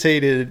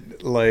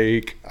meditated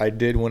like I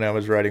did when I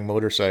was riding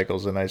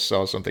motorcycles and I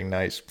saw something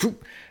nice.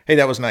 Hey,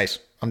 that was nice.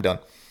 I'm done.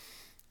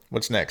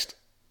 What's next?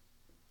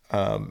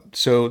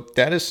 So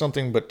that is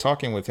something, but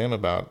talking with him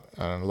about,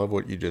 I love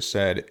what you just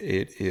said.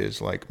 It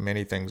is like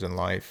many things in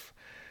life.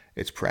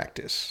 It's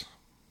practice,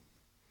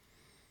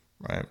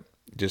 right?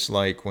 Just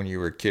like when you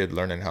were a kid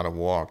learning how to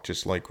walk,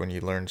 just like when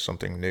you learned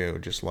something new,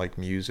 just like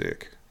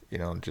music,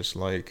 just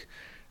like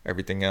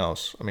everything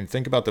else. I mean,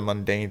 think about the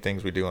mundane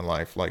things we do in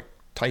life, like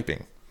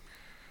typing.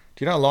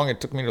 Do you know how long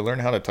it took me to learn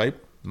how to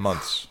type?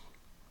 Months.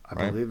 I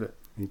believe it.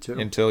 Me too.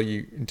 Until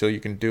you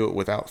can do it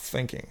without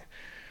thinking.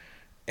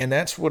 And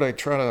that's what I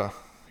try to,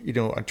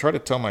 I try to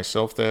tell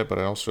myself that, but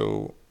I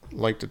also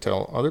like to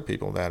tell other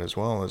people that as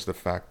well, is the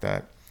fact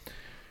that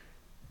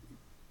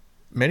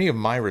many of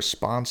my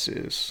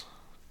responses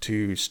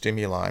to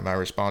stimuli, my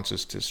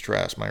responses to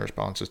stress, my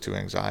responses to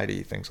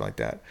anxiety, things like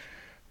that,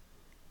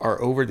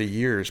 are over the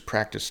years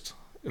practiced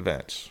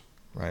events,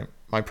 right?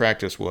 My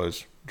practice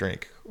was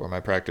drink, or my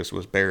practice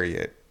was bury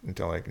it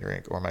until I can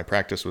drink, or my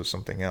practice was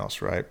something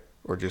else, right?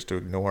 Or just to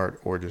ignore it,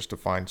 or just to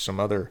find some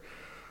other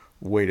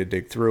way to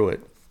dig through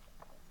it.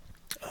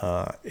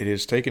 It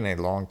has taken a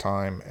long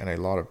time and a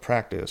lot of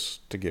practice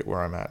to get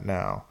where I'm at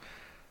now.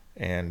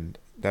 And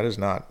that is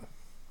not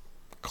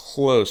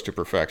close to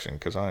perfection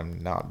because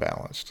I'm not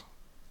balanced,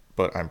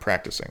 but I'm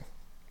practicing.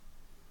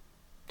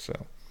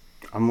 So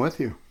I'm with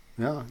you.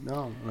 Yeah,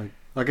 no,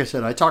 like I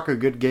said, I talk a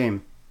good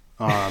game.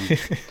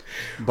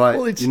 But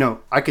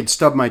well, I could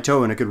stub my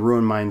toe and it could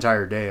ruin my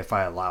entire day if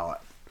I allow it.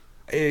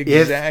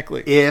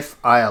 Exactly. If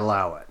I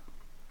allow it.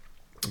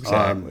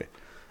 Exactly.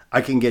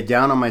 I can get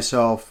down on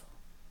myself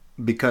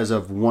because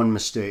of one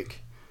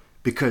mistake,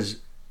 because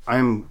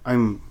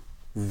I'm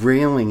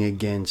railing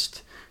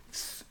against,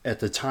 at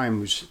the time,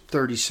 it was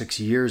 36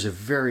 years of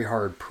very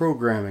hard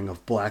programming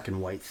of black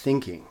and white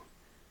thinking.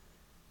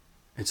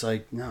 It's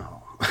like,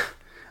 no,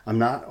 I'm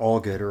not all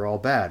good or all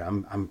bad.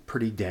 I'm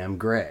pretty damn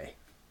gray.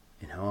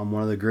 I'm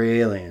one of the gray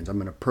aliens. I'm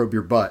going to probe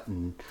your butt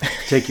and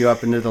take you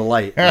up into the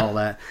light and all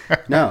that.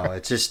 No,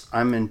 it's just,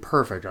 I'm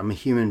imperfect. I'm a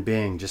human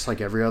being, just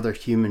like every other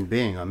human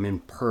being. I'm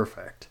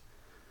imperfect.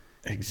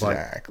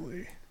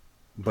 Exactly.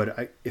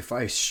 But if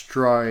I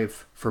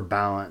strive for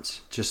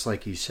balance, just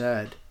like you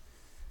said,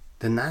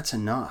 then that's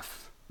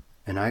enough.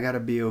 And I got to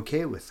be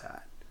okay with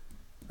that.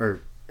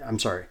 Or, I'm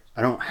sorry,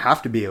 I don't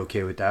have to be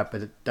okay with that,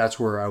 but that's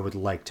where I would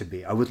like to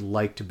be. I would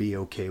like to be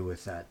okay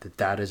with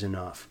that is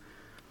enough.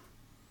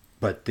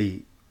 But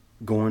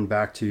going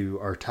back to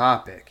our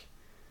topic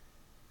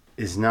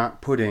is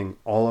not putting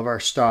all of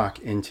our stock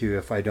into,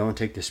 if I don't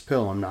take this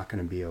pill, I'm not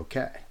going to be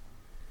okay.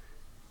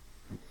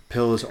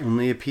 Pill is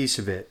only a piece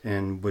of it.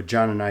 And what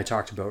John and I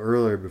talked about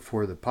earlier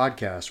before the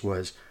podcast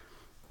was,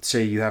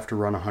 say you have to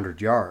run 100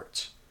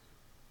 yards.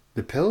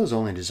 The pill is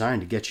only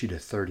designed to get you to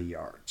 30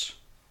 yards,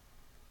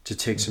 to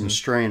take some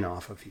strain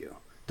off of you.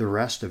 The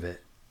rest of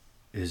it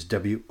is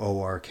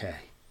WORK.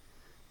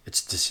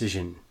 It's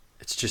decision.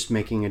 It's just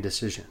making a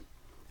decision.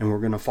 And we're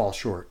going to fall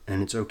short.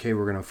 And it's okay,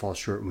 we're going to fall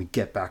short, and we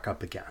get back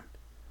up again.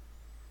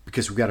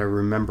 Because we've got to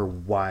remember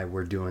why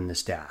we're doing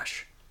this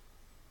dash.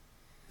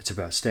 It's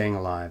about staying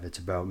alive. It's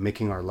about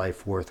making our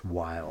life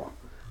worthwhile.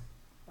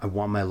 I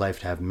want my life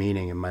to have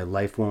meaning, and my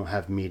life won't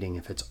have meaning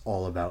if it's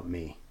all about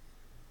me.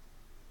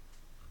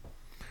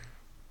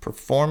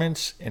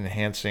 Performance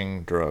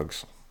enhancing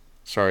drugs.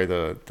 Sorry,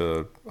 the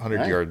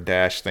 100-yard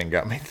dash thing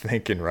got me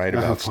thinking, right,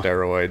 about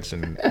steroids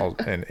and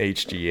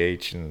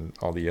HGH and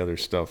all the other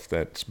stuff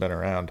that's been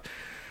around.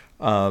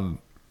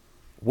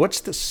 What's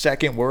the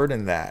second word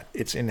in that?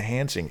 It's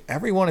enhancing.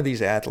 Every one of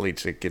these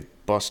athletes that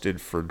get busted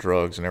for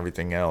drugs and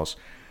everything else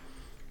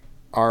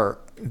are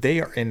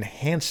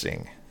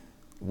enhancing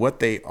what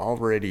they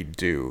already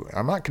do.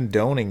 I'm not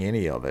condoning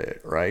any of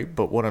it, right?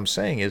 But what I'm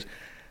saying is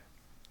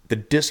the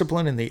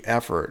discipline and the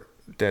effort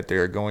that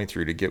they're going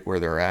through to get where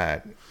they're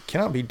at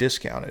cannot be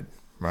discounted,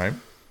 right?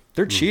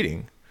 They're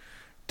cheating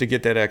to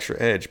get that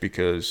extra edge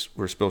because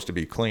we're supposed to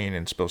be clean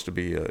and supposed to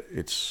be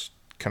it's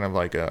kind of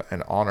like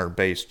an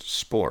honor-based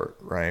sport,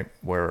 right?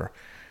 Where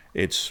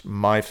it's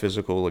my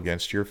physical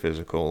against your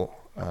physical,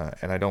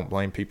 and I don't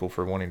blame people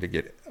for wanting to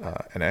get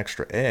an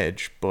extra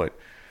edge, but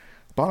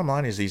bottom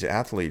line is these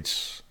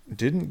athletes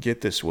didn't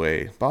get this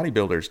way.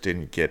 Bodybuilders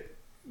didn't get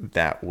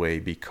that way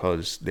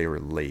because they were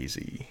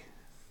lazy,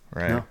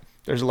 right? No.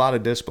 There's a lot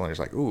of discipline. It's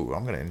like, ooh,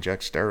 I'm going to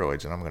inject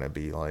steroids and I'm going to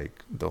be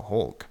like the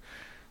Hulk.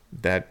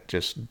 That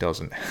just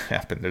doesn't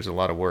happen. There's a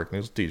lot of work.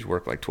 These dudes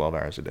work like 12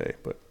 hours a day.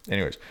 But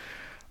anyways.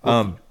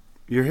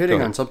 You're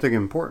hitting on something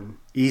important.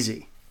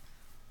 Easy.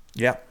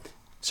 Yeah.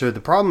 So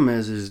the problem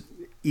is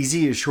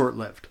easy is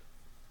short-lived.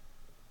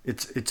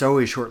 It's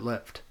always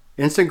short-lived.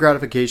 Instant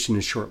gratification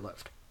is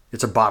short-lived.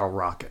 It's a bottle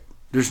rocket.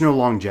 There's no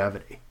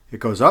longevity. It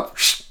goes up,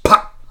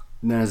 pop,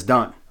 and then it's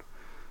done.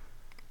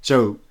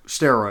 So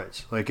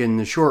steroids, like in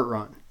the short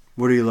run,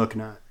 what are you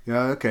looking at?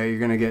 Yeah, okay, you're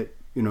going to get,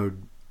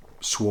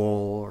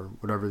 swole or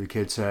whatever the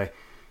kids say.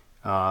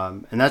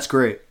 And that's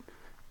great.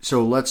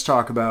 So let's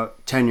talk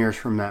about 10 years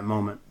from that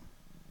moment.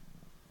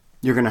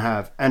 You're going to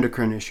have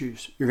endocrine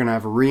issues. You're going to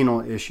have renal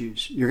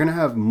issues. You're going to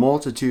have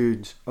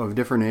multitudes of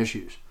different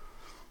issues.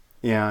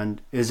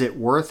 And is it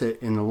worth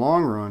it in the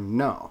long run?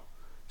 No.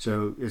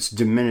 So it's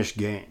diminished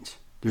gains.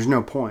 There's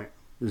no point.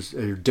 There's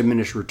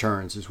diminished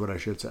returns is what I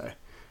should say.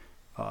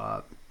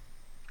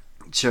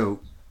 So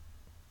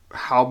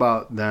how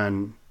about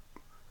then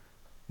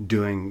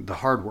doing the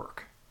hard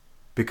work?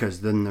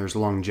 Because then there's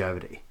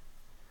longevity.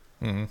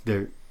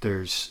 Mm-hmm.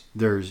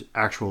 There's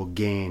actual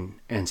gain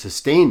and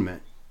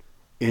sustainment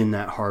in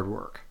that hard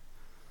work.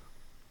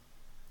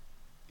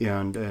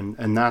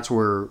 And that's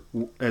where,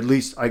 at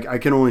least I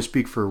can only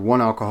speak for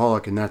one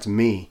alcoholic, and that's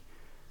me,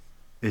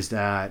 is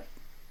that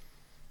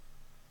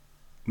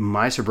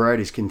my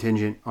sobriety is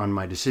contingent on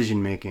my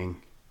decision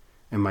making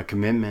and my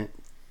commitment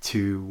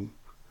to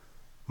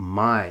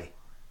my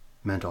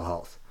mental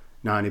health,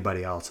 not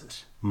anybody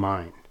else's,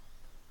 mine.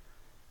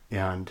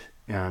 And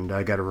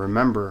I got to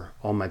remember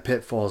all my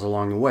pitfalls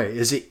along the way.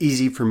 Is it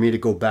easy for me to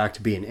go back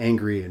to being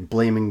angry and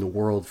blaming the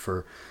world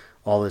for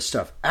all this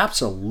stuff?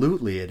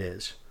 Absolutely it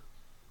is.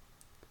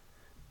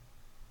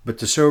 But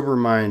the sober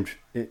mind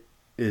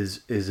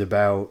is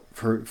about,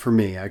 for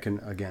me, I can,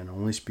 again,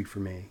 only speak for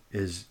me,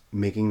 is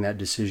making that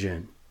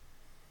decision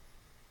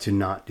to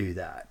not do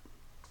that.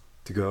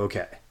 To go,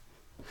 okay,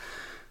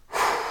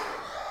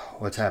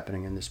 what's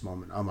happening in this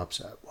moment? I'm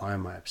upset. Why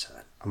am I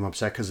upset? I'm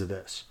upset because of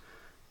this.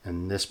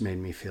 And this made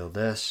me feel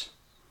this.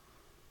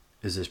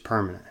 Is this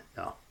permanent?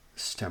 No,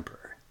 this is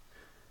temporary.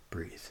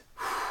 Breathe.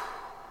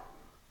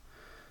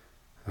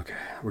 Okay,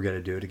 we're going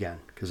to do it again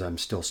because I'm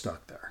still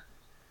stuck there.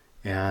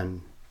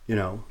 And, you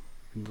know,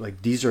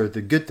 like these are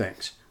the good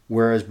things.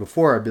 Whereas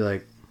before I'd be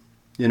like,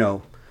 you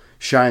know,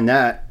 shine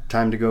that,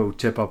 time to go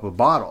tip up a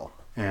bottle.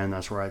 And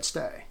that's where I'd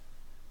stay.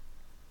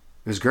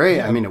 It was great.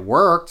 Yeah. I mean, it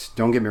worked.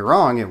 Don't get me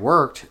wrong. It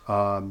worked.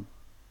 There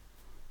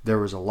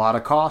was a lot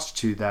of cost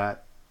to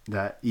that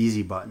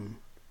easy button.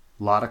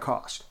 A lot of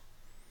cost.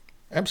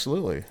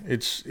 Absolutely.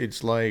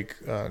 It's like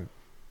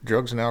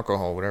drugs and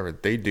alcohol, whatever.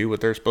 They do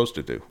what they're supposed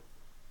to do.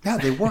 Yeah,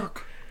 they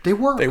work. They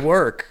work. They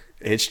work.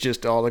 It's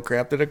just all the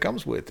crap that it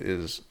comes with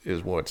is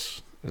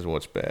what's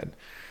bad.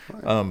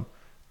 Right.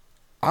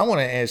 I want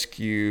to ask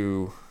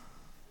you.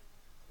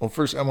 Well,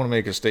 first, I want to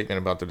make a statement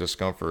about the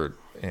discomfort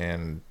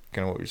and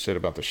kind of what you said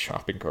about the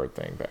shopping cart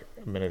thing back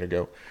a minute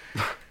ago.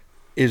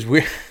 Is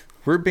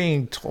we're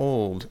being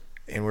told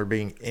and we're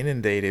being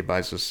inundated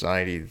by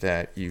society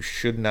that you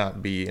should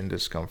not be in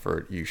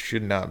discomfort. You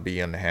should not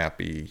be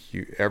unhappy.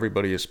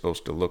 Everybody is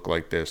supposed to look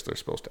like this. They're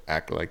supposed to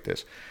act like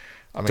this.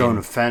 I mean, don't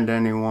offend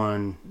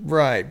anyone.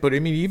 Right. But I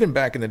mean, even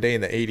back in the day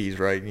in the 80s,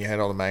 right, and you had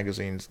all the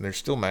magazines, and there's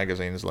still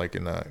magazines like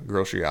in the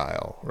grocery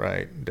aisle,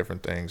 right,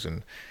 different things.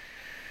 And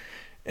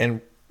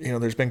you know,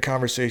 there's been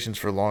conversations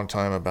for a long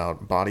time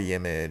about body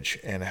image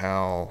and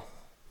how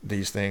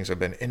these things have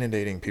been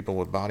inundating people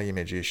with body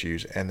image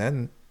issues. And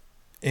then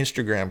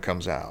Instagram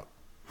comes out.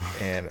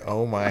 And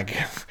oh my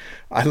God,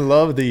 I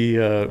love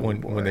the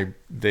when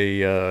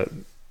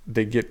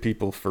they get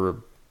people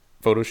for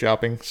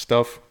photoshopping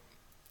stuff.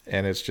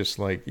 And it's just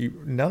like,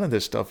 none of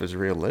this stuff is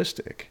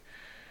realistic.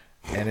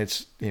 And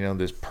it's, you know,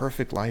 this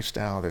perfect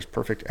lifestyle, there's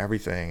perfect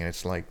everything. And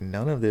it's like,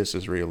 none of this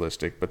is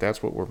realistic, but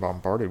that's what we're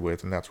bombarded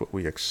with. And that's what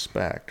we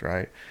expect,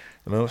 right?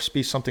 There must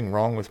be something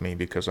wrong with me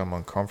because I'm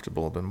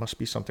uncomfortable. There must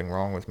be something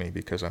wrong with me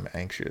because I'm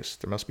anxious.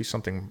 There must be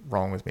something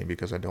wrong with me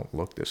because I don't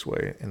look this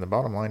way. And the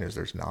bottom line is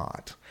there's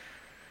not.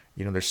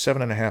 You know, there's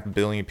 7.5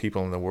 billion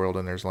people in the world.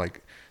 And there's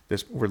like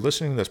this, we're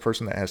listening to this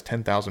person that has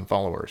 10,000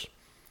 followers.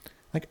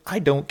 Like, I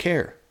don't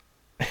care.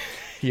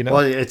 You know,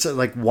 well, it's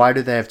like, why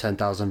do they have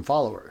 10,000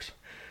 followers?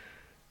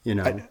 You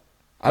know,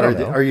 I don't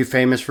know. Are you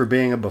famous for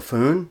being a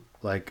buffoon?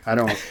 Like, I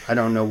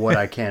don't know what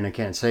I can and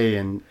can't say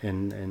in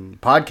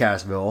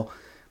Podcastville,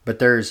 but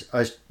there's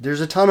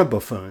a ton of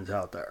buffoons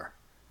out there.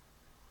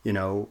 You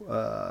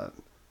know,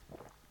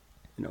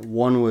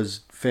 one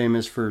was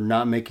famous for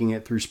not making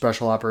it through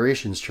special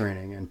operations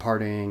training and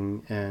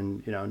partying,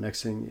 and you know,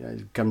 next thing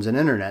it becomes an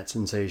internet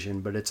sensation.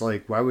 But it's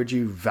like, why would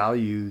you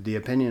value the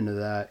opinion of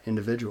that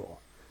individual?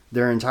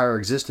 Their entire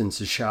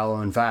existence is shallow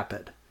and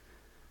vapid.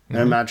 And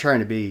I'm not trying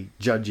to be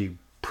judgy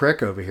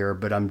prick over here,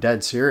 but I'm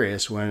dead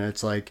serious when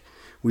it's like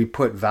we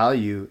put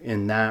value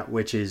in that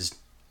which is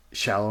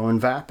shallow and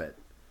vapid.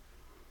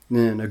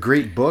 And a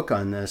great book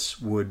on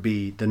this would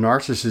be The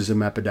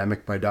Narcissism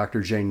Epidemic by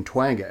Dr. Jane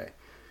Twenge.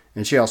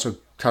 And she also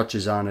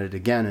touches on it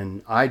again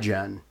in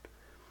iGen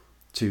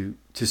to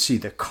see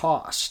the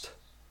cost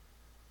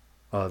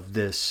of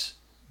this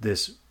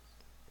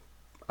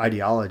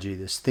ideology,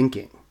 this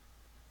thinking.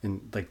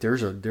 And like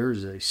there's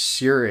a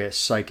serious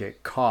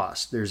psychic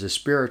cost, there's a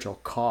spiritual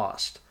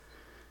cost,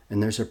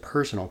 and there's a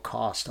personal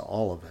cost to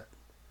all of it.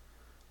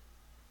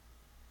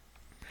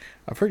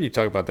 I've heard you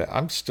talk about that.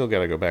 I'm still got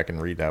to go back and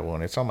read that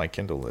one. It's on my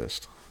Kindle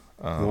list.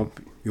 You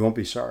won't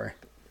be sorry.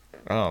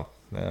 Oh,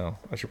 no.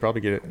 I should probably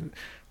get it. I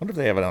wonder if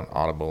they have it on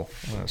Audible.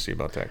 I'm going to see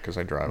about that because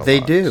I drive a lot. They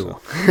do.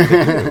 So. They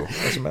do.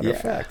 As a matter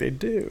of fact, they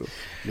do.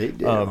 They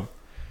do.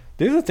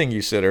 The other thing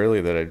you said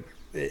earlier that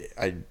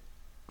I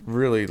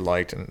really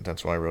liked, and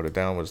that's why I wrote it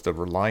down, was the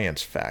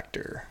reliance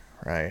factor,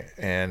 right?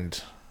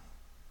 And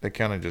that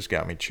kind of just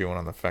got me chewing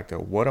on the fact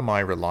that what am I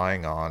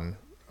relying on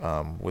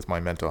with my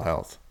mental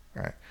health,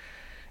 right?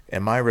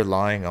 Am I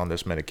relying on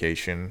this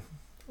medication,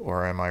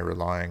 or am I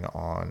relying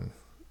on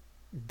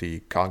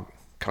the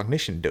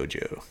cognition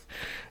dojo?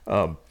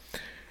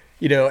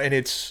 You know, and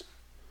it's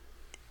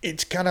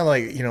kind of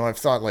like, you know, I've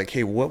thought like,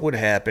 hey, what would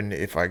happen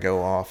if I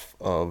go off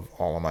of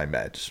all of my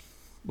meds?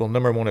 Well,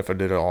 number one, if I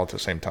did it all at the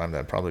same time,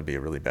 that'd probably be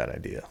a really bad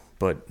idea.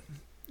 But,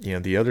 you know,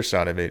 the other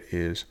side of it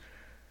is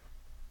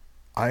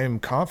I am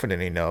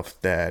confident enough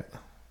that,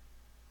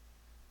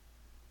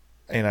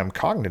 and I'm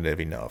cognitive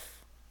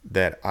enough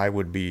that I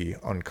would be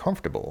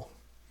uncomfortable,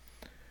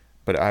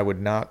 but I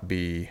would not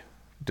be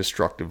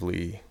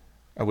destructively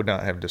I would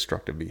not have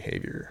destructive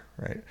behavior,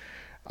 right?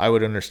 I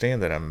would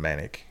understand that I'm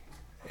manic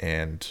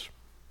and,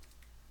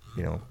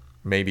 you know,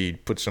 maybe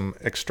put some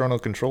external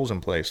controls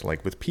in place,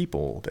 like with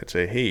people that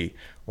say, hey,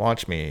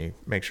 watch me,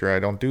 make sure I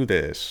don't do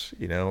this,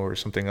 you know, or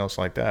something else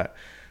like that.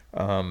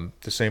 The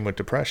same with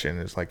depression.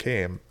 It's like,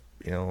 hey,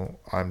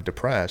 I'm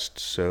depressed,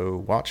 so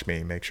watch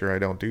me, make sure I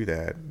don't do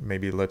that.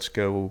 Maybe let's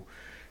go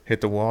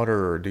hit the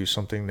water or do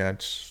something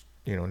that's,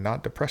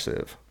 not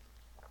depressive.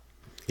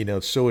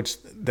 So it's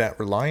that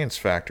reliance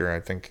factor, I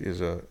think,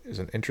 is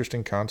an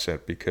interesting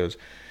concept, because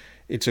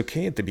it's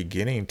okay at the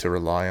beginning to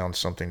rely on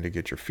something to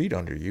get your feet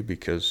under you,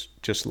 because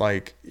just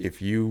like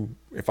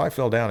if I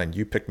fell down and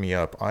you picked me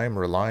up, I am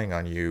relying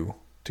on you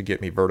to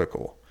get me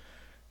vertical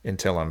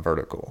until I'm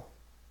vertical,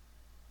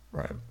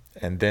 right?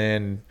 And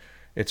then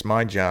it's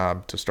my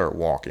job to start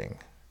walking.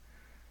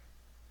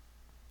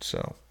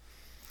 So,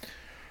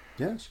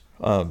 yes.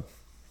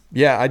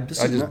 Yeah, I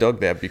just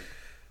dug that.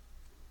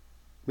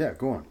 Yeah,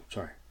 go on.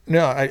 Sorry.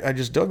 No, I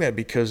just dug that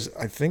because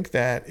I think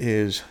that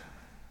is.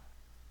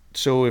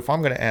 So if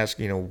I'm going to ask,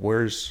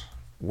 where's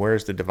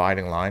the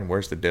dividing line?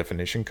 Where's the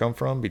definition come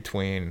from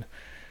between,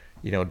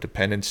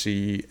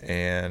 dependency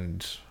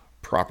and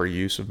proper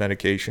use of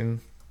medication?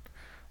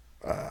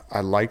 I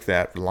like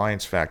that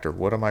reliance factor.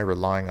 What am I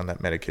relying on that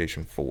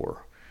medication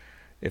for?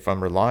 If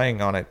I'm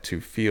relying on it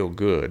to feel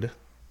good,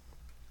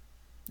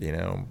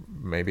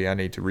 maybe I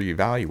need to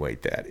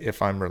reevaluate that.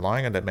 If I'm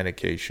relying on that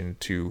medication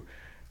to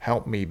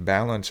help me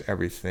balance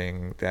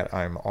everything that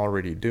I'm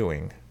already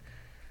doing,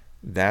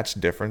 that's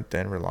different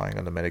than relying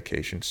on the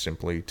medication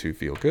simply to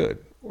feel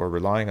good, or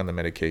relying on the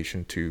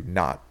medication to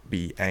not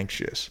be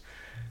anxious.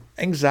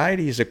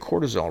 Anxiety is a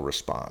cortisol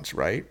response,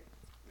 right?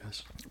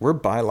 Yes. We're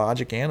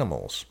biologic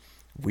animals.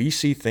 We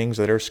see things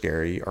that are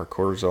scary, our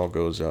cortisol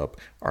goes up,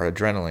 our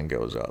adrenaline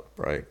goes up,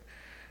 right?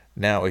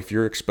 Now, if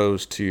you're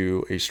exposed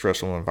to a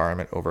stressful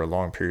environment over a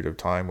long period of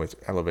time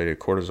with elevated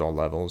cortisol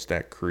levels,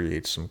 that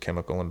creates some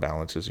chemical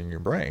imbalances in your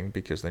brain,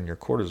 because then your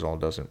cortisol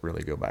doesn't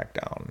really go back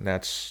down. And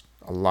that's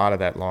a lot of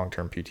that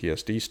long-term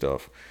PTSD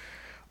stuff.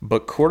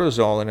 But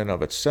cortisol in and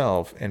of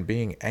itself, and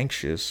being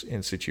anxious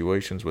in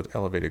situations with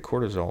elevated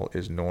cortisol,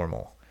 is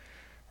normal,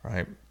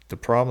 right? The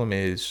problem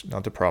is,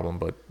 not the problem,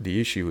 but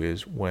the issue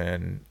is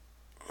when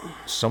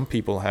some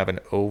people have an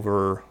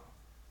what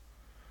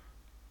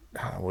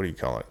do you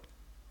call it?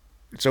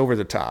 It's over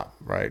the top,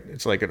 right?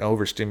 It's like an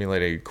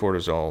overstimulated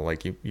cortisol,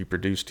 like you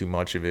produce too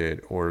much of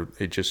it, or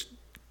it just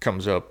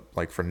comes up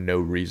like for no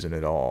reason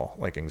at all,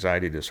 like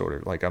anxiety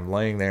disorder. Like I'm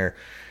laying there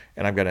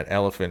and I've got an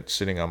elephant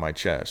sitting on my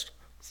chest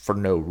for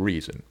no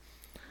reason.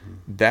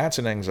 That's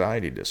an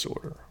anxiety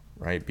disorder,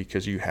 right?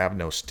 Because you have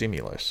no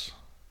stimulus,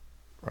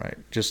 right?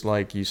 Just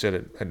like you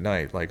said at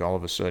night, like all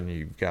of a sudden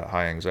you've got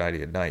high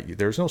anxiety at night.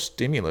 There's no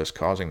stimulus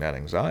causing that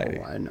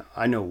anxiety. Oh,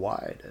 I know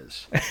why it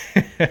is.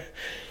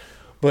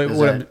 But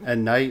at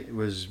night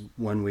was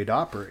when we'd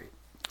operate.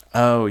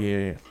 Oh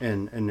yeah.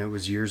 And it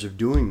was years of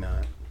doing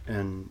that,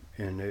 and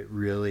it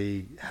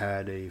really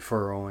had a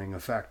furrowing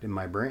effect in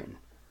my brain,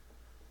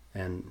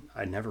 and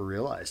I never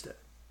realized it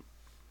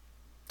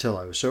till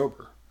I was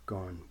sober,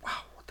 going,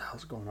 wow, what the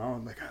hell's going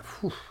on? Like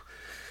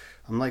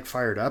I'm like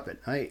fired up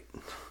at night,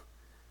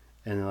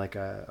 and like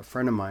a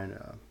friend of mine,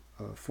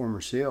 a former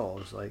SEAL,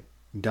 was like,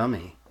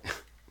 dummy,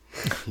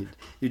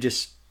 you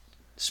just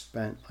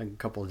spent like a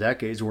couple of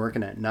decades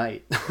working at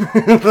night.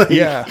 Like,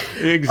 yeah,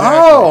 exactly.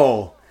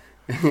 Oh,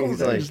 he's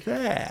like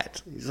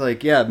that. He's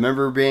like, yeah,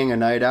 remember being a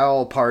night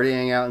owl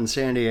partying out in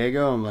San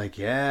Diego? I'm like,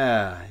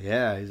 yeah.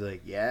 He's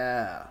like,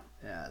 yeah,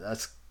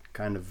 that's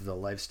kind of the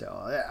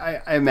lifestyle.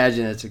 I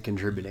imagine it's a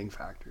contributing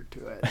factor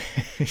to it.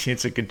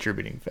 It's a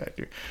contributing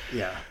factor.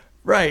 Yeah.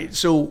 Right.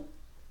 So,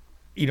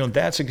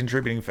 that's a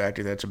contributing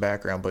factor. That's a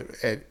background. But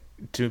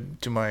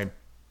to my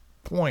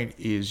point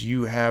is,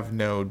 you have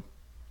no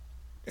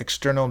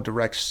external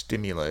direct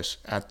stimulus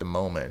at the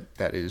moment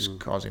that is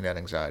causing that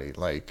anxiety.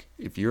 Like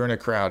if you're in a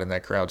crowd and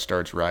that crowd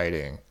starts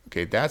rioting,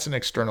 okay, that's an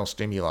external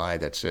stimuli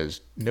that says,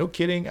 no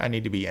kidding, I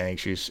need to be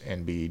anxious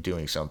and be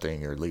doing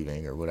something or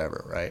leaving or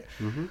whatever, right?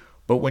 Mm-hmm.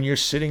 But when you're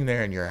sitting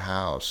there in your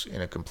house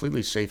in a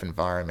completely safe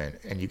environment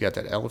and you got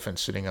that elephant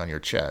sitting on your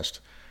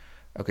chest,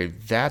 okay,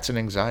 that's an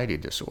anxiety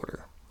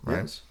disorder,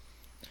 right? Yes.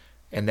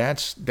 And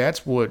that's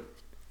where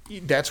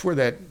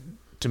that,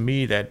 to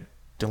me, that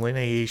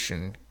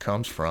delineation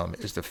comes from,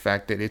 is the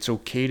fact that it's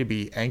okay to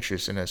be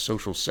anxious in a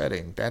social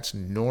setting. That's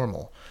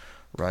normal,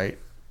 right?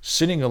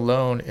 Sitting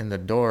alone in the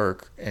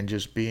dark and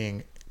just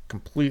being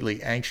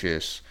completely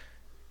anxious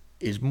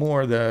is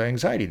more the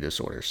anxiety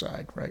disorder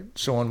side, right?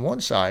 So on one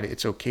side,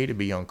 it's okay to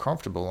be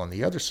uncomfortable. On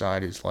the other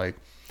side is like,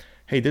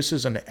 hey, this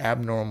is an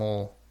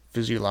abnormal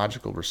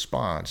physiological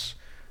response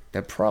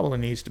that probably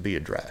needs to be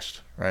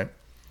addressed, right?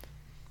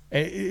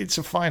 And it's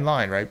a fine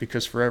line, right?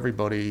 Because for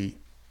everybody's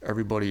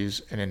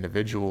an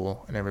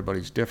individual and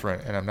everybody's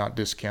different, and I'm not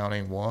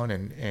discounting one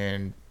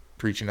and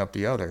preaching up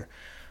the other.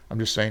 I'm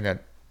just saying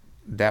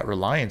that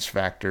reliance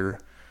factor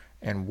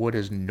and what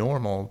is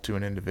normal to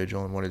an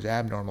individual and what is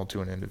abnormal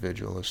to an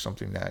individual is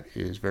something that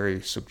is very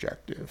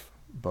subjective.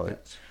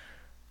 But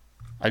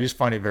I just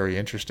find it very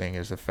interesting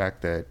is the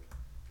fact that,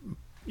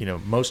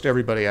 most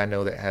everybody I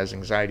know that has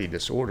anxiety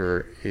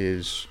disorder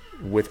is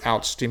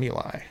without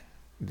stimuli.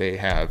 They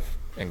have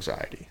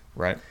anxiety,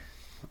 right?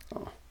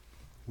 Oh,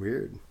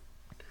 weird.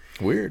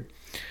 Weird.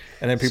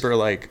 And then people are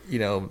like,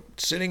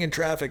 sitting in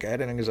traffic, I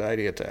had an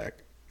anxiety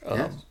attack.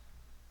 Yes.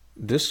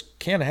 This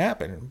can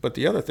happen. But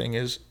the other thing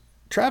is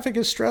traffic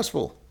is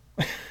stressful.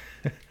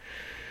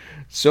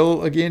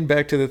 So again,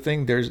 back to the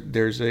thing,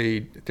 there's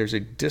a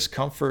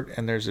discomfort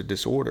and there's a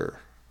disorder,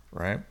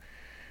 right?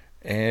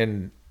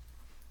 And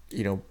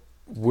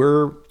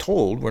we're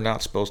told we're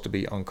not supposed to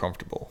be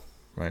uncomfortable,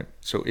 right?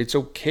 So it's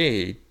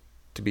okay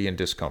to be in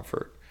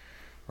discomfort,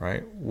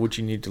 right? What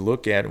you need to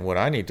look at and what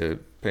I need to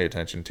pay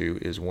attention to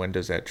is when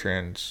does that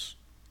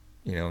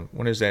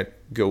when does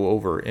that go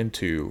over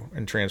into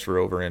and transfer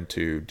over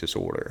into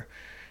disorder?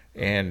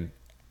 And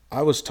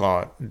I was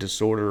taught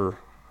disorder,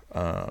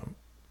 and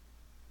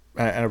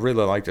I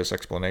really like this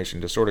explanation.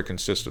 Disorder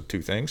consists of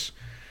two things.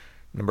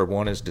 Number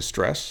one is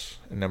distress,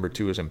 and number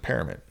two is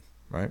impairment,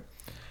 right?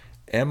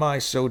 Am I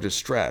so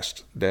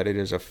distressed that it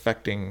is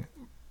affecting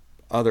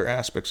other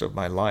aspects of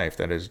my life,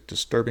 that is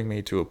disturbing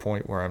me to a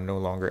point where I'm no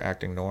longer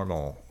acting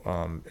normal,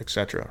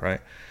 etc.,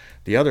 right?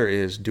 The other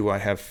is, do I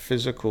have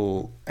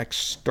physical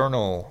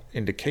external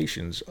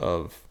indications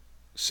of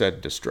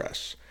said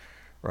distress,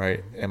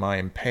 right? Am I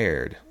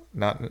impaired?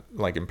 Not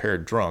like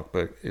impaired drunk,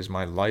 but is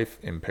my life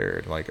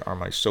impaired? Like, are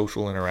my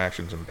social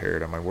interactions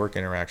impaired? Are my work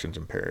interactions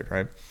impaired,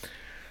 right?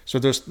 So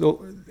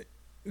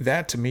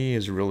that to me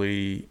is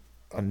really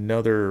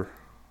another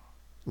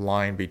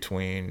line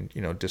between,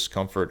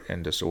 discomfort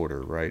and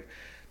disorder, right?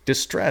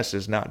 Distress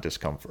is not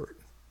discomfort.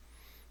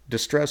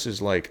 Distress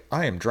is like,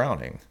 I am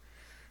drowning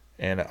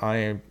and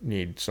I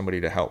need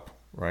somebody to help,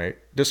 right?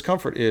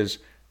 Discomfort is,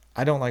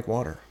 I don't like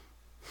water,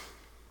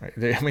 right?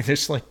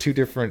 There's like two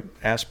different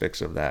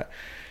aspects of that.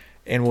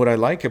 And what I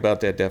like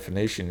about that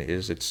definition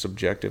is it's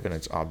subjective and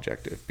it's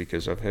objective,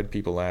 because I've had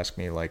people ask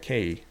me like,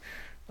 hey,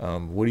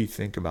 what do you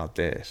think about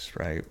this,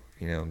 right?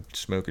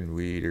 Smoking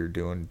weed or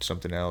doing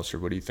something else, or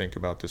what do you think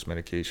about this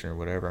medication or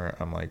whatever?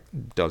 I'm like,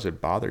 does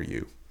it bother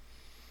you?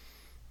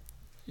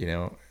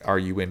 Are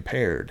you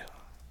impaired?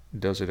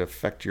 Does it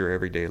affect your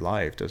everyday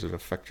life? Does it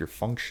affect your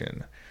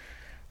function?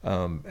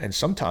 And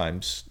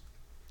sometimes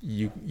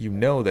you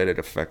know that it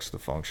affects the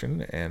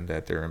function and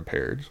that they're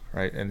impaired,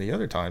 right? And the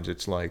other times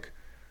it's like,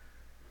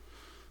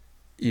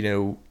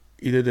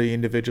 either the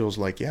individual's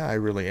like, yeah, I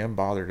really am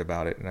bothered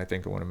about it and I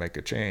think I want to make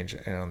a change.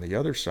 And on the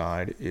other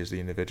side is the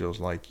individual's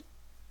like,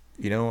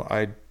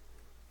 I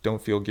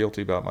don't feel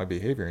guilty about my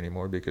behavior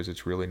anymore because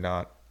it's really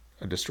not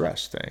a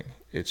distress thing.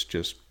 It's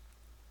just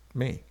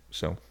me.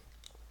 So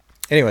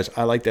anyways,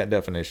 I like that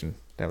definition.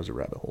 That was a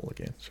rabbit hole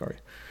again. Sorry.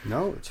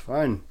 No, it's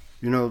fine.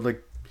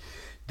 Like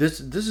this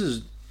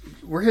is,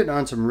 we're hitting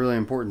on some really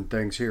important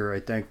things here, I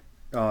think.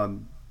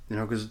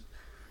 Because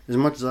as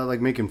much as I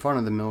like making fun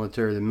of the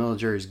military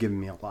has given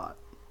me a lot.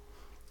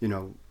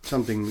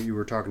 Something that you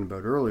were talking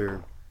about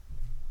earlier.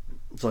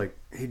 It's like,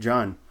 hey,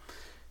 John,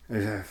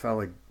 I felt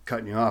like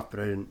cutting you off, but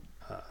I didn't.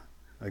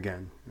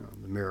 Again,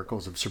 the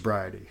miracles of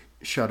sobriety.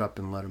 Shut up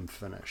and let him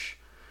finish.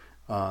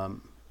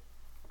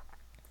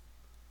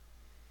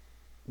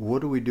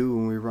 What do we do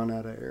when we run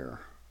out of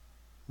air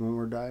when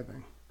we're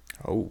diving?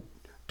 Oh.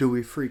 Do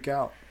we freak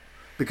out?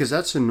 Because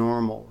that's the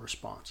normal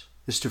response,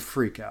 is to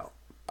freak out.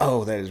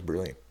 Oh, that is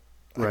brilliant.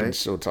 Right? I can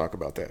still talk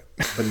about that.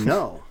 But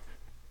no,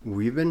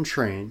 we've been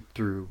trained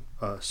through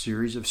a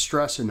series of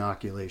stress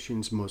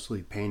inoculations,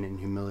 mostly pain and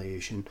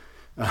humiliation.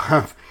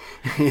 That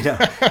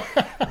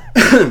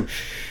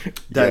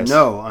yes.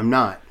 No, I'm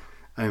not.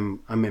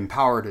 I'm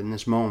empowered in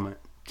this moment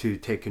to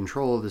take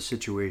control of the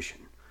situation.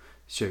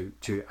 So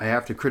I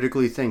have to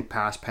critically think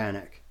past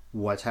panic.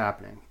 What's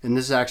happening? And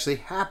this actually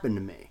happened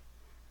to me.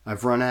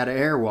 I've run out of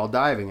air while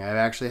diving. I've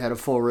actually had a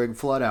full rig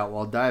flood out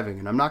while diving.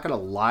 And I'm not going to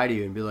lie to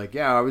you and be like,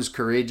 yeah, I was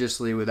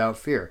courageously without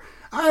fear.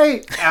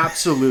 I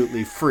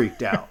absolutely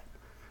freaked out.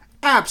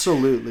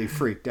 Absolutely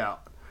freaked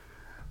out.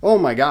 Oh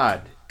my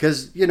God.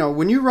 Because,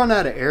 when you run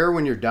out of air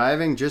when you're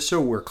diving, just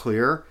so we're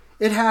clear,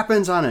 it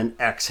happens on an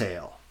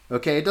exhale.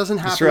 Okay? It doesn't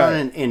happen on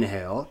an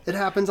inhale. It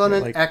happens on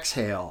an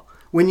exhale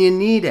when you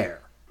need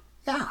air.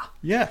 Yeah.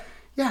 Yeah.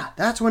 Yeah,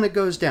 that's when it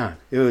goes down.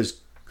 It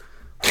was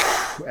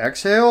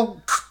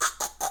exhale.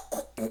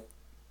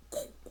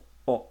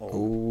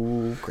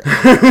 Oh,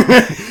 crap.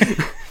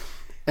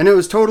 And it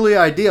was totally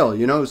ideal.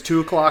 It was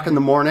 2:00 in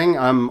the morning.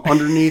 I'm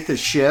underneath a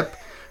ship.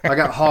 I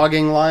got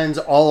hogging lines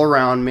all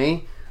around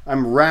me.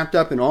 I'm wrapped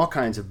up in all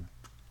kinds of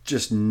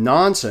just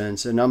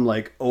nonsense. And I'm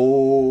like,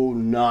 oh,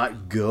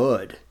 not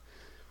good.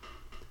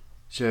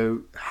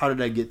 So how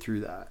did I get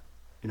through that?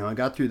 I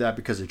got through that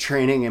because of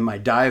training and my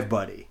dive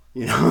buddy.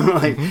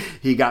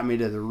 He got me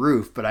to the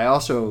roof. But I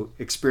also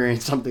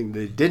experienced something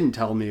they didn't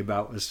tell me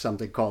about, was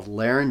something called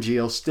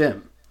laryngeal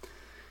stim.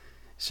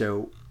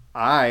 So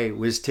I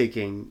was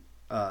doing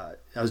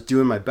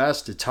my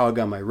best to tug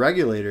on my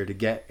regulator to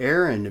get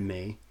air into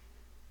me,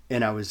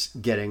 and I was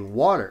getting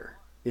water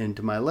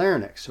into my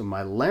larynx. So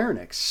my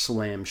larynx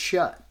slammed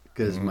shut.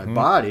 because my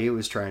body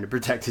was trying to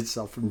protect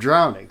itself from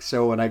drowning.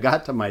 So when I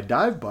got to my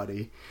dive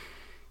buddy,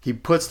 he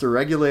puts the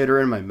regulator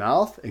in my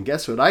mouth, and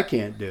guess what I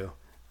can't do?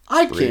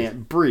 I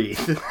can't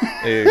breathe.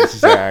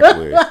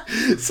 Exactly.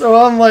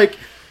 So I'm like,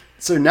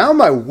 so now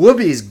my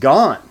whoopie's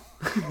gone.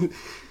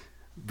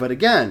 But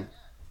again,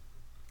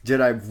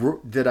 did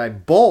I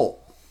bolt?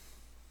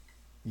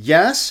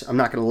 Yes, I'm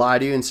not going to lie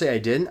to you and say I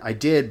didn't. I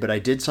did, but I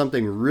did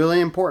something really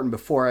important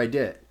before I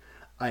did.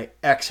 I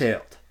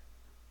exhaled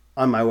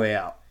on my way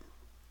out.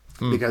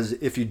 Because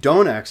if you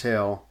don't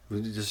exhale,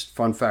 just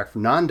fun fact for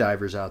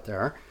non-divers out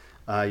there,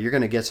 you're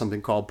going to get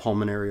something called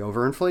pulmonary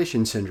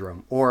overinflation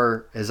syndrome,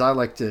 or as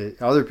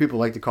other people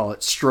like to call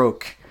it,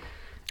 stroke.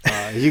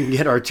 You can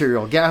get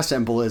arterial gas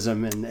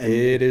embolism, and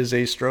it is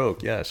a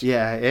stroke. Yes.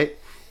 Yeah,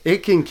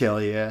 it can kill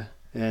you,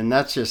 and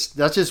that's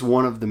just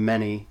one of the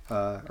many,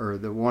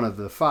 one of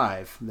the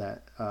 5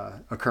 that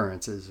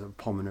occurrences of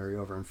pulmonary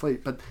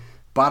overinflation. But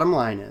bottom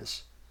line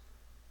is,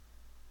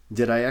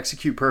 did I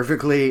execute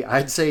perfectly?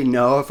 I'd say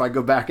no. If I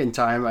go back in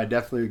time, I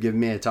definitely would give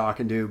me a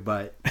talking to,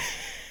 but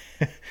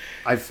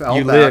I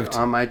fell back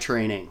on my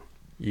training.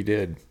 You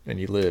did, and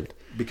you lived.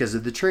 Because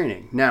of the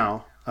training.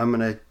 Now, I'm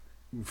going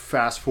to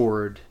fast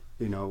forward,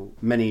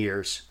 many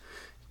years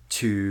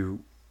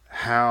to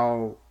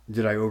how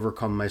did I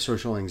overcome my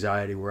social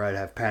anxiety where I'd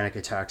have panic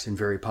attacks in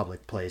very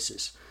public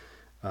places.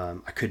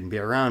 I couldn't be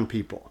around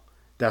people.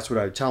 That's what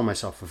I would tell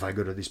myself. If I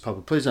go to these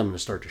public places, I'm going to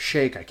start to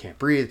shake. I can't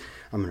breathe.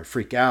 I'm going to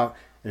freak out.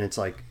 And it's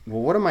like,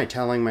 well, what am I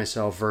telling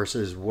myself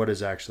versus what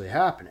is actually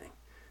happening?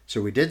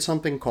 So we did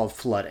something called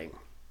flooding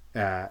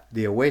at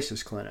the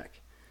Oasis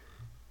Clinic,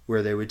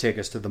 where they would take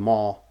us to the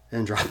mall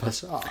and drop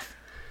us off.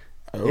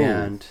 Oh.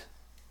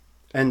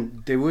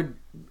 And they would,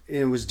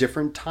 it was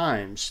different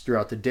times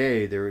throughout the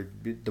day.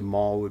 The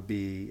mall would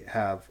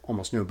have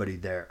almost nobody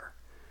there.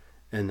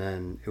 And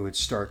then it would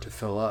start to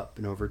fill up,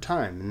 and over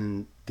time.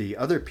 And the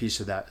other piece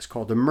of that is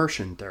called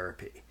immersion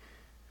therapy,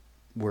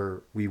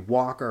 where we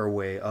walk our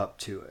way up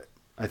to it.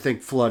 I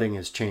think flooding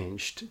has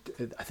changed.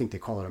 I think they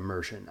call it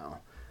immersion now.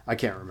 I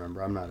can't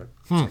remember. I'm not a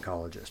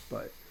psychologist,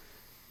 but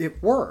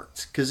it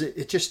worked because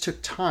it just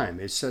took time.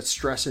 It's that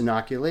stress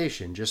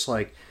inoculation. Just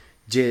like,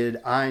 did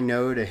I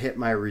know to hit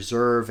my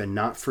reserve and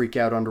not freak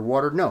out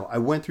underwater? No, I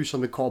went through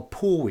something called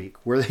pool week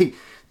where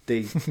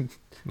they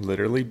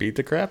literally beat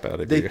the crap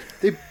out of you.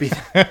 They beat.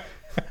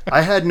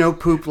 I had no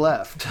poop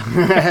left.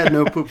 I had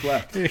no poop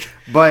left.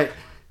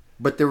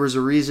 But there was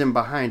a reason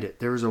behind it.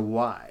 There was a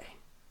why.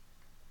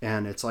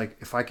 And it's like,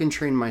 if I can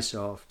train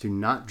myself to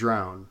not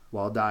drown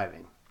while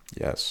diving,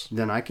 yes,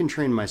 then I can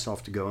train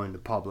myself to go into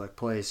public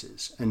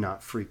places and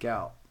not freak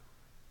out.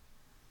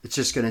 It's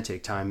just going to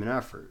take time and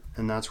effort.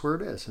 And that's where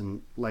it is.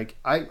 And like,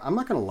 I'm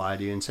not going to lie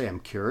to you and say I'm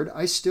cured.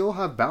 I still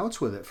have bouts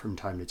with it from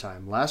time to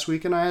time. Last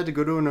weekend, I had to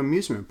go to an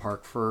amusement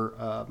park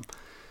for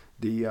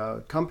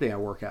the company I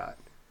work at.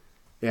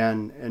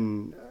 And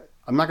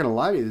I'm not going to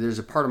lie to you. There's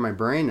a part of my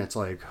brain that's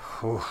like,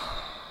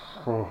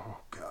 oh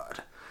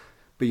God.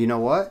 But you know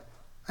what?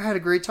 I had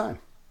a great time.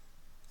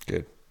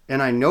 Good.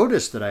 And I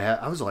noticed that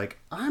I was like,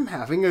 I'm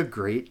having a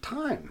great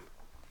time.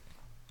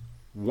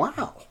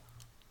 Wow.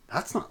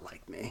 That's not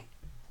like me.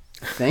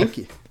 Thank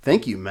you.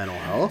 Thank you, mental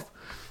health.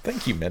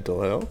 Thank you,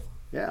 mental health.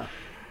 Yeah.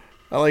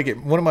 I like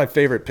it. One of my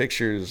favorite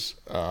pictures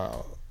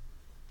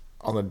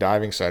on the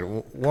diving side,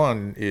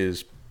 one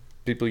is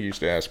people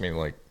used to ask me,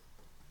 like,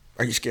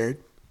 are you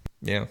scared?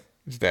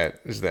 Is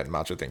that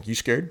macho thing. You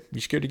scared? You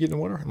scared to get in the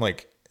water? I'm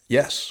like,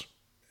 yes.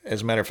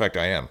 As a matter of fact,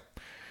 I am.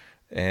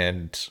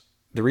 And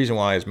the reason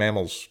why is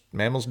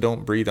mammals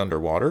don't breathe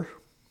underwater.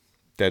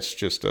 That's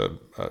just a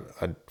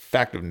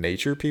fact of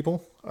nature,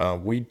 people.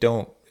 We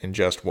don't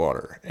ingest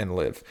water and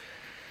live.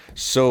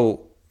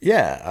 So,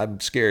 yeah, I'm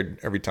scared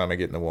every time I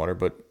get in the water.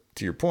 But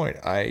to your point,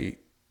 I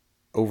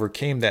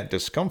overcame that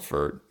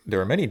discomfort.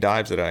 There are many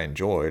dives that I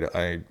enjoyed.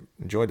 I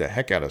enjoyed the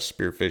heck out of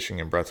spearfishing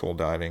and breath hold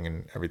diving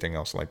and everything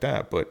else like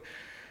that. But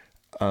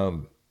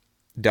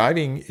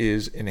diving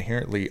is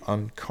inherently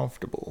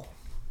uncomfortable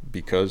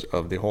because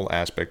of the whole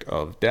aspect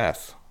of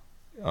death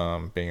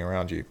being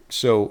around you.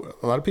 So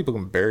a lot of people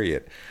can bury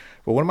it.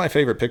 But one of my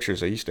favorite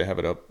pictures, I used to have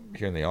it up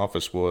here in the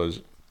office,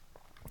 was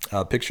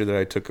a picture that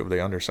I took of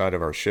the underside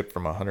of our ship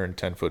from a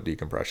 110-foot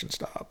decompression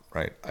stop,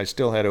 right? I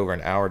still had over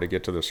an hour to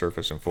get to the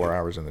surface and 4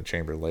 hours in the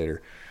chamber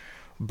later.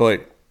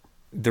 But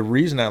the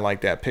reason I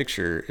like that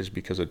picture is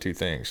because of two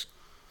things.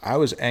 I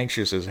was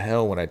anxious as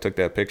hell when I took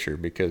that picture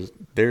because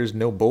there's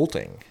no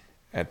bolting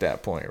at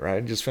that point, right?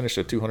 I just finished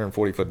a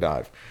 240-foot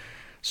dive.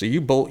 So you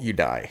bolt, you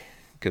die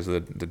because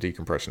of the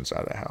decompression side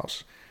of the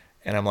house.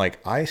 And I'm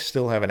like, I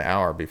still have an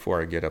hour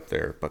before I get up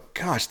there. But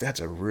gosh, that's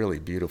a really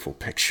beautiful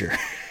picture.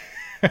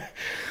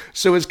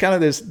 So it's kind of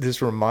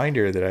this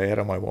reminder that I had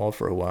on my wall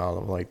for a while.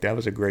 I'm like, that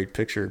was a great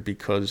picture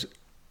because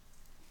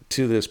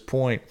to this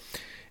point,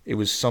 it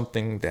was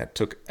something that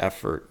took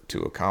effort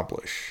to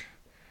accomplish.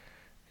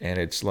 And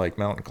it's like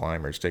mountain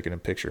climbers taking a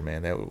picture,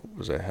 man. That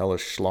was a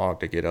hellish slog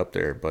to get up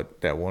there.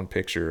 But that one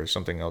picture or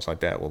something else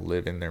like that will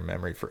live in their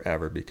memory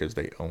forever because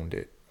they owned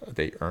it.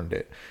 They earned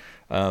it.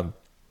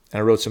 and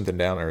I wrote something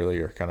down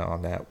earlier kind of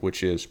on that,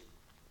 which is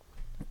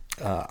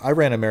I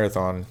ran a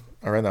marathon.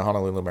 I ran the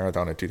Honolulu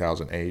Marathon in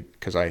 2008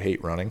 because I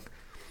hate running.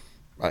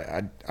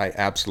 I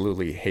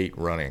absolutely hate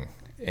running,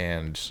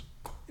 and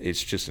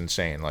it's just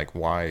insane. Like,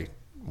 why?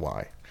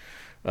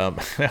 I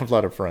have a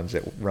lot of friends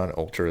that run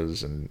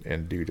ultras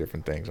and do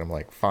different things. I'm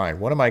like, fine.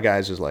 One of my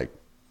guys is like,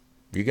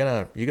 you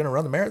gonna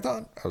run the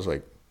marathon? I was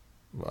like,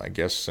 well, I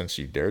guess since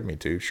you dared me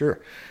to,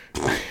 sure.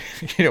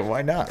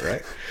 Why not,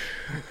 right?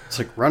 It's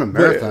like, run a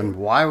marathon.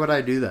 Why would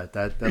I do that?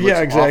 That looks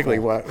yeah, exactly.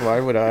 awful. Why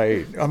would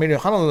I? I mean, the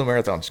Honolulu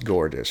Marathon's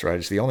gorgeous, right?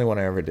 It's the only one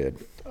I ever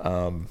did.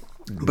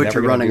 But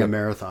you're running a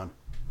marathon.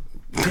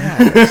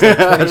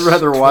 Yeah, I'd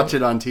rather watch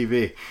it on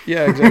TV.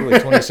 Yeah, exactly.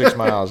 26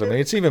 miles. I mean,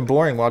 it's even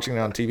boring watching it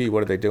on TV.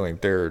 What are they doing?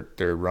 They're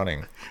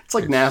running. It's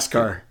like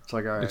NASCAR. It's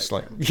like, all right. It's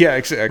like, yeah,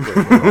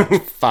 exactly.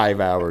 5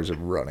 hours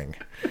of running.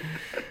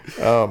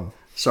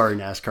 Sorry,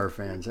 NASCAR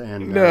fans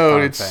and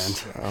it's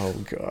fans. Oh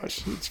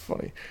gosh, it's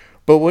funny.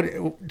 But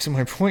so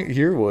my point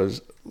here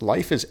was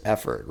life is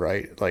effort,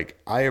 right? Like,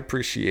 I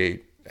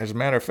appreciate. As a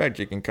matter of fact,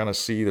 you can kind of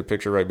see the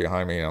picture right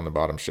behind me on the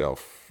bottom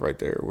shelf, right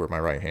there where my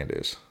right hand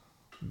is.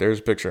 There's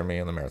a picture of me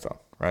in the marathon,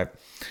 right?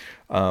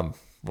 Well,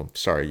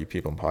 sorry, you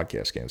people in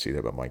podcasts can't see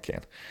that, but Mike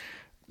can.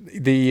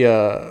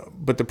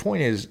 But the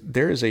point is,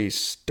 there is a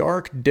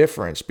stark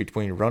difference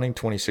between running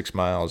 26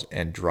 miles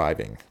and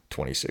driving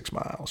 26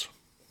 miles,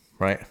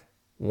 right?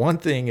 One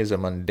thing is a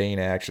mundane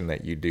action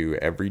that you do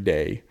every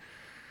day,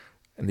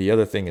 and the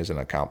other thing is an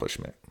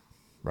accomplishment,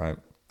 right?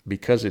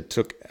 Because it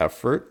took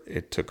effort,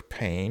 it took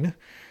pain.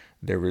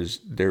 There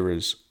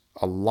was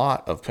a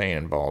lot of pain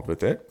involved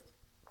with it.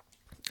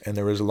 And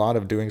there was a lot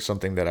of doing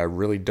something that I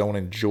really don't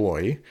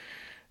enjoy.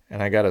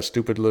 And I got a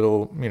stupid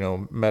little,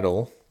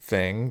 medal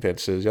thing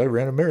that says I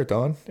ran a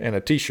marathon and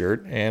a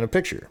t-shirt and a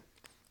picture.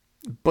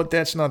 But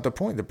that's not the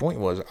point. The point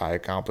was I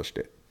accomplished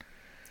it.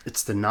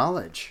 It's the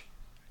knowledge.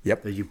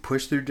 Yep. That you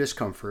push through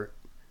discomfort.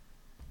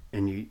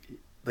 And you,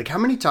 like, how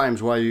many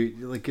times while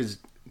you, like,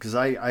 because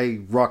I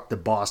rocked the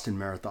Boston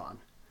Marathon.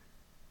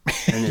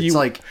 And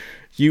it's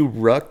You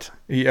rucked?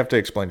 You have to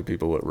explain to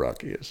people what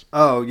ruck is.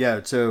 Oh,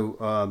 yeah.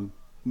 So,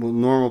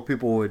 normal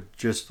people would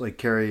just like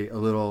carry a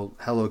little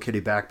Hello Kitty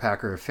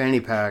backpack or a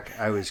fanny pack.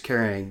 I was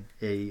carrying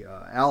a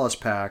Alice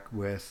pack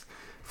with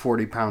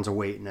 40 pounds of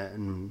weight in it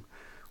and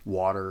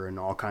water and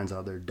all kinds of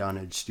other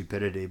dunnage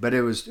stupidity. But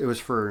it was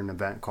for an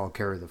event called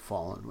Carry the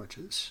Fallen, which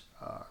is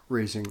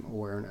raising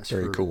awareness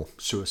for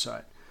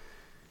suicide.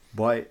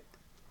 But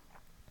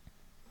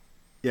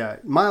yeah,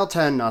 mile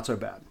 10, not so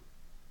bad.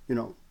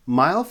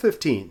 Mile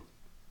 15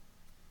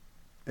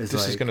 is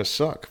this is going to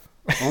suck.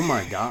 Oh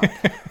my God.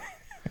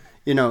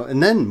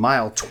 And then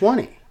mile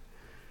 20.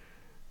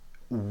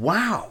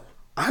 Wow.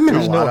 I'm in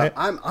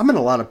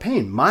a lot of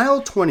pain.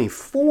 Mile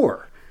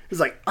 24 is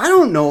like, I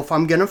don't know if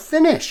I'm going to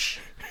finish.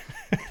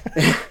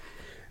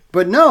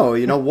 But no,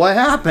 what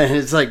happened?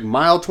 It's like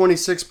mile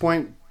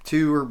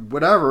 26.2 or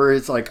whatever.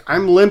 It's like,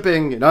 I'm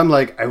limping and I'm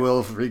like, I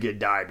will freaking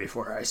die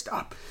before I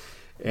stop.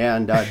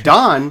 And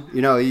Don,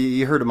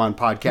 you heard him on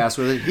podcast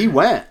with it. He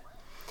went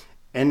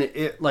and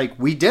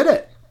we did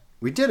it.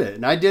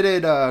 And I did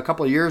it a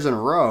couple of years in a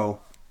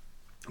row.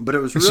 But it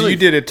was really... So you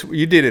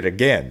did it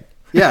again.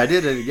 Yeah, I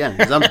did it again.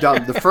 Because I'm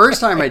dumb. The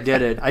first time I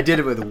did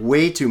it with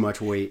way too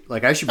much weight.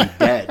 Like, I should be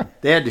dead.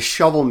 They had to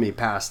shovel me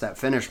past that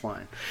finish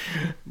line.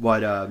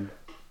 But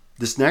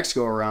this next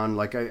go around,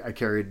 like, I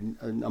carried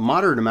a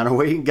moderate amount of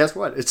weight. And guess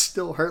what? It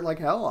still hurt like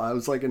hell. I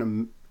was like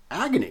in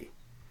agony.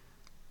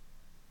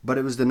 But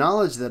it was the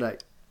knowledge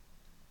that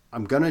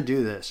I'm going to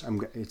do this.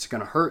 It's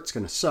going to hurt. It's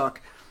going to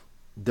suck.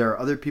 There are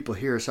other people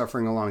here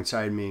suffering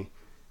alongside me.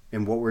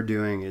 And what we're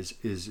doing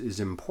is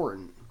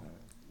important.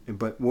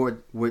 But what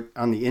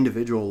on the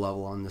individual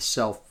level, on the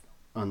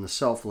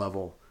self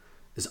level,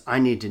 is I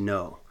need to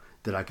know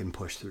that I can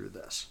push through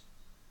this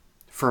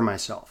for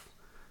myself.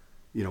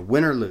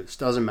 Win or lose,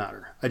 doesn't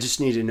matter. I just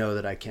need to know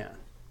that I can.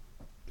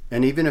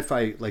 And even if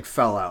I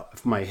fell out,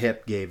 if my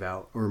hip gave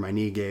out or my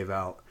knee gave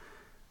out,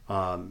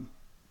 I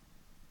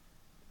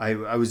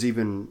was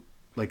even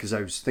because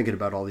I was thinking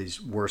about all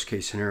these worst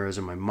case scenarios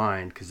in my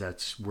mind, because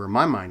that's where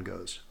my mind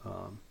goes.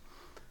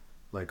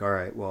 All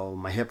right, well,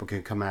 my hip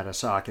can come out of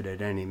socket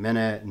at any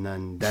minute,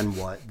 and then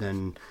what?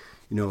 Then,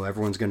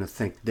 everyone's going to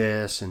think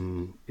this,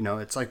 and,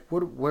 it's like,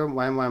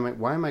 why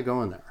am I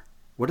going there?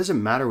 What does it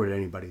matter what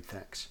anybody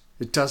thinks?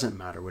 It doesn't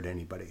matter what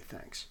anybody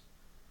thinks.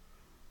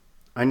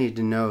 I need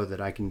to know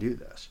that I can do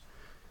this.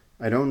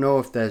 I don't know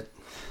if that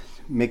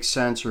makes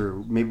sense, or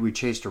maybe we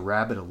chased a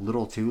rabbit a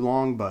little too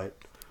long, but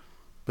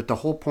the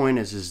whole point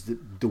is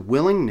the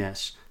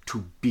willingness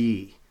to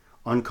be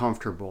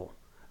uncomfortable.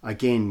 I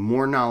gain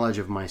more knowledge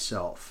of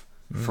myself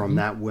from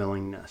that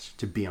willingness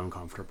to be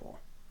uncomfortable.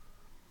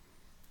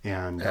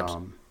 And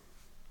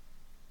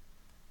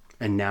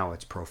and now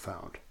it's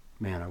profound.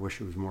 Man, I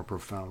wish it was more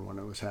profound when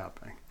it was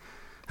happening.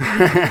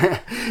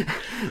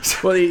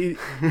 Well,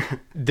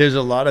 there's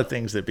a lot of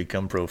things that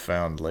become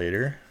profound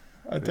later.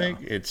 I think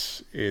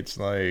it's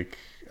like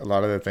a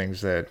lot of the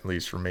things that, at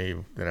least for me,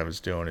 that I was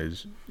doing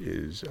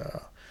is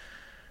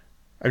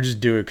I just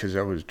do it because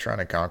I was trying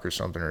to conquer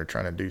something or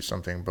trying to do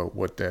something. But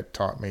what that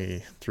taught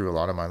me through a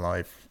lot of my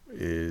life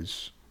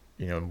is,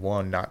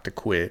 one, not to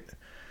quit,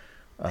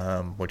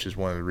 which is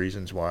one of the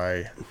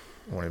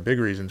big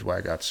reasons why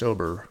I got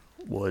sober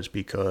was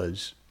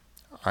because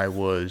I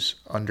was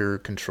under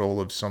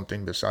control of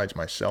something besides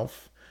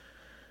myself.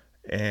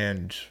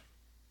 And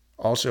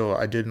also,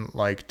 I didn't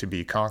like to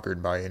be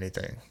conquered by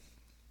anything.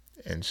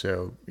 And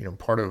so,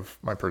 part of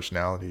my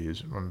personality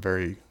is I'm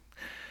very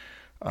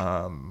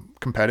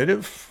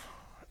competitive.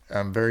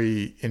 I'm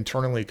very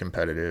internally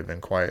competitive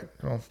and quiet.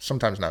 Well,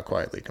 sometimes not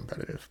quietly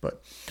competitive,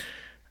 but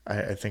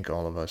I think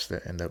all of us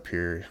that end up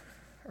here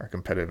are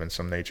competitive in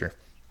some nature.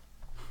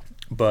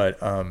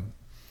 But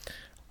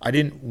I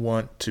didn't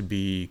want to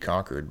be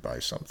conquered by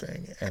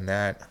something, and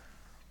that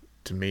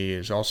to me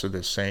is also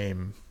the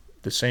same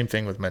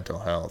thing with mental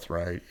health,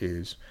 right?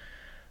 Is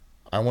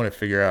I want to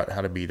figure out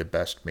how to be the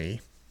best me,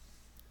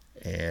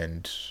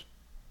 and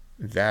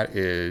that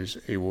is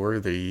a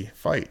worthy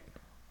fight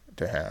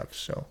to have.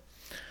 So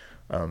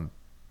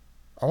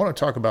I want to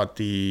talk about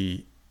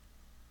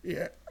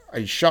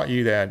I shot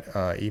you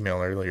that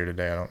email earlier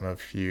today. I don't know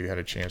if you had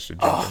a chance to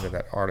jump into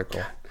that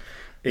article.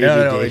 ADD.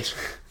 No, it's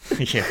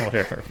yeah,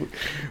 whatever.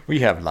 We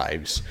have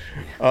lives.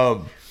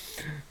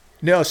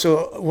 No,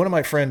 so one of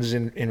my friends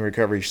in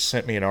recovery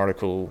sent me an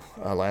article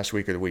last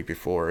week or the week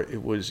before.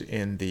 It was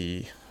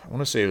I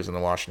want to say it was in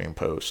the Washington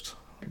Post,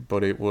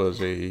 but it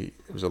was a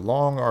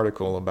long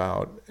article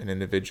about an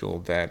individual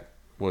that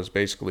was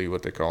basically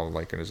what they call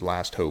like in his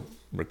last hope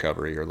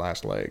recovery or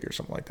last leg or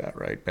something like that,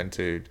 right? Been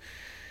to,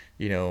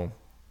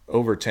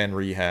 over 10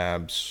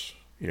 rehabs,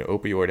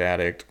 opioid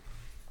addict,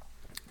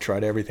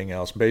 tried everything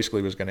else,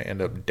 basically was going to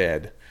end up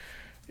dead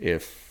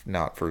if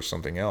not for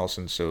something else.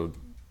 And so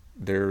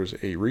there's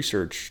a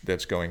research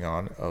that's going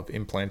on of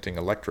implanting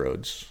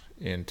electrodes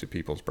into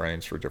people's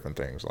brains for different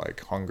things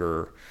like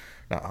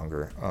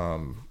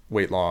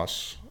weight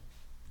loss,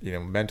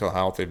 mental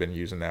health. They've been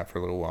using that for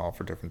a little while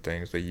for different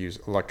things. They use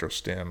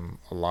electrostim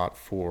a lot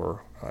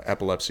for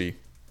epilepsy,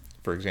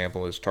 for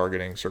example, is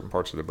targeting certain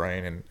parts of the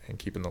brain and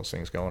keeping those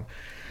things going.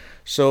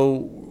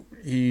 So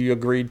he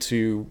agreed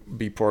to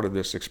be part of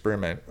this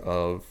experiment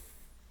of,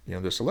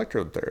 this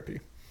electrode therapy.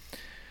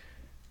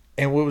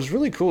 And what was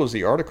really cool is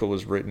the article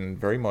was written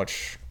very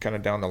much kind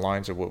of down the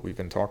lines of what we've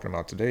been talking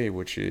about today,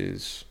 which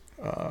is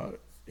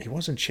he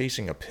wasn't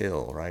chasing a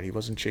pill, right? He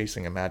wasn't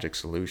chasing a magic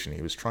solution.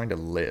 He was trying to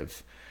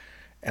live.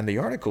 And the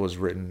article was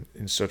written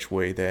in such a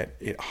way that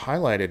it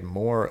highlighted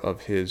more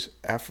of his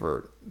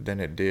effort than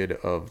it did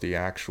of the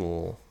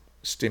actual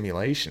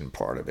stimulation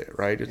part of it,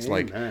 right? It's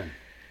Amen. like,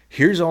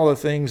 here's all the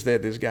things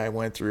that this guy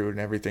went through and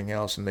everything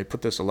else, and they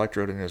put this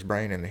electrode in his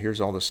brain, and here's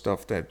all the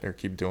stuff that they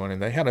keep doing.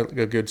 And they had a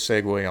good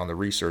segue on the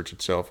research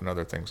itself and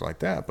other things like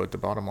that. But the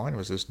bottom line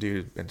was this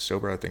dude had been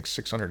sober, I think,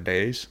 600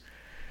 days.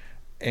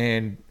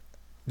 And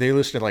they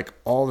listed like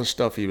all the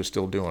stuff he was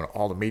still doing,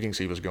 all the meetings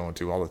he was going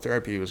to, all the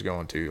therapy he was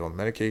going to, all the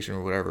medication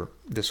or whatever,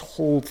 this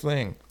whole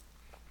thing.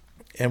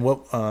 And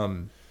what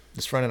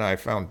this friend and I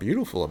found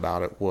beautiful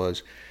about it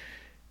was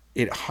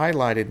it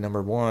highlighted,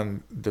 number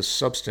one, the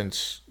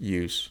substance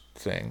use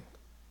thing.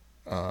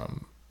 I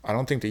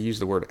don't think they use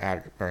the word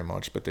addict very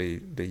much, but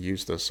they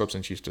use the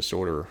substance use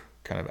disorder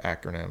kind of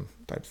acronym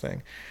type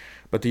thing.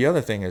 But the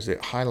other thing is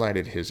it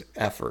highlighted his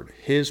effort,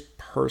 his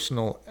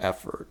personal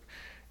effort.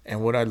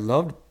 And what I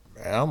loved,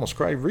 I almost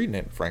cried reading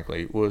it,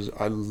 frankly, was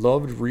I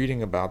loved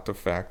reading about the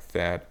fact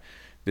that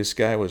this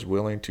guy was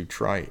willing to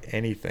try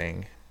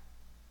anything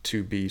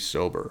to be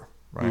sober,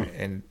 right?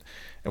 And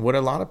what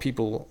a lot of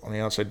people on the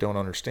outside don't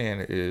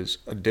understand is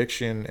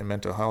addiction and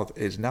mental health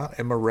is not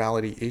a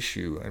morality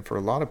issue. And for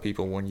a lot of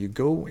people, when you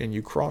go and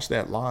you cross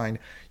that line,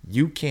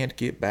 you can't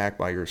get back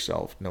by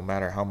yourself, no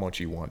matter how much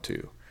you want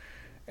to.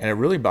 And it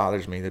really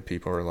bothers me that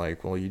people are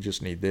like, well, you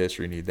just need this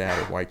or you need that,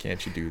 or why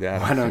can't you do that?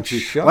 Why don't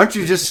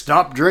you just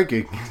stop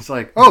drinking? It's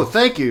like, oh,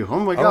 thank you. Oh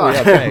my God. Oh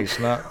yeah, thanks.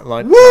 Not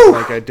like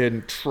I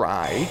didn't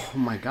try. Oh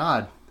my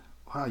God.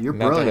 Wow, you're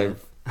Not brilliant.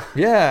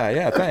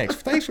 Yeah, thanks.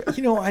 Thanks.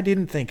 I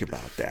didn't think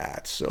about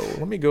that. So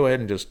let me go ahead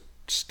and just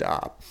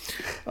stop.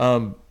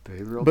 But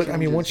I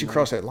mean, once you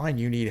cross that line,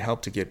 you need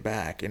help to get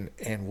back.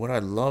 And what I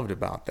loved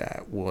about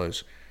that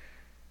was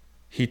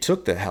he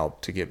took the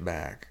help to get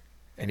back.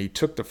 And he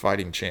took the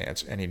fighting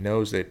chance, and he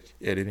knows that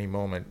at any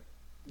moment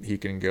he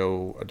can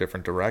go a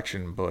different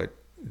direction. But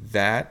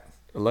that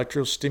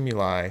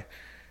electrostimuli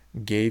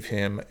gave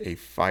him a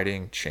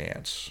fighting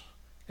chance,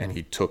 and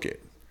he took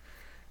it.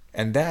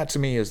 And that, to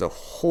me, is the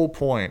whole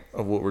point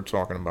of what we're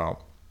talking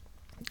about,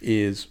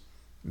 is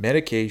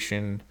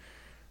medication.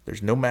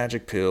 There's no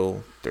magic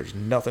pill. There's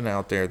nothing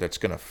out there that's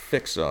going to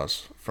fix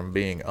us from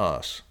being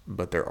us.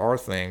 But there are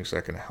things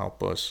that can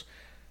help us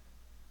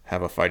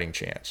have a fighting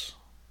chance.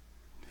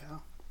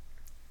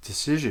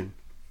 Decision.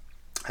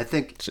 I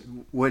think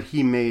what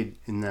he made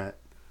in that,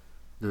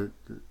 the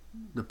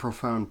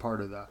profound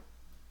part of that,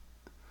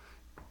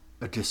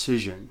 a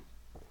decision,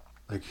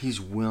 like he's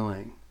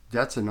willing.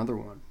 That's another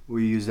one.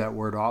 We use that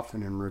word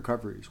often in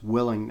recovery, is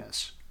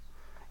willingness.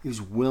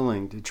 He's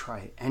willing to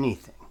try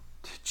anything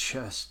to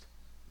just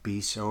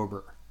be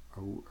sober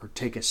or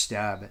take a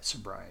stab at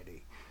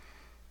sobriety.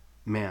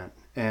 Man,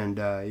 and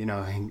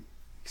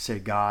say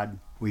God,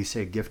 we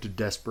say gift of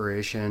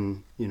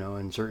desperation,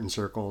 in certain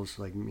circles.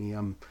 Like me,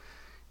 I'm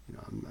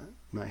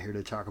not here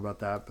to talk about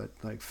that, but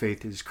like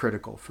faith is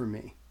critical for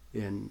me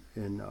in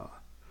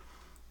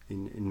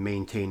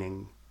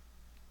maintaining,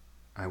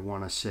 I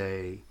want to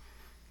say,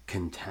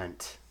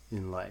 content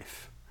in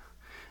life,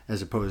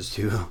 as opposed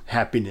to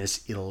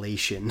happiness,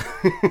 elation.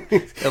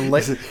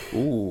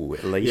 Ooh,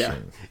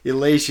 elation. Yeah.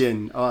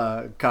 Elation,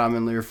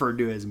 commonly referred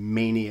to as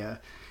mania.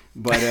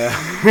 But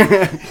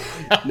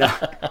no,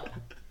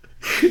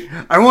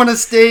 I want to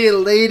stay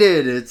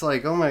elated. It's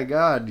like, oh my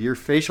God, your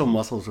facial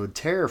muscles would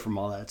tear from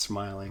all that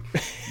smiling.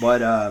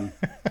 But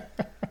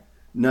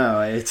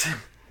no, it's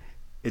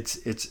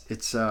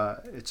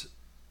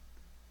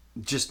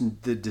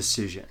just the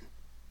decision.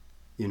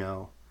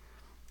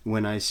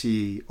 When I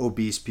see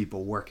obese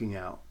people working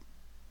out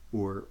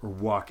or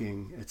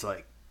walking, it's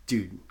like,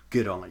 dude,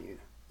 good on you.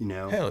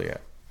 Hell yeah.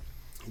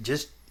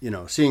 Just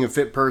seeing a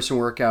fit person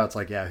work out, it's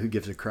like, yeah, who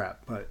gives a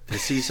crap? But to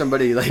see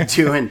somebody like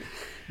doing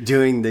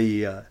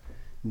the,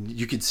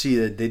 you could see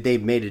that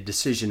they've made a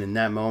decision in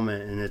that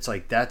moment, and it's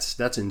like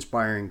that's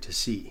inspiring to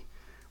see.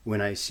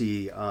 When I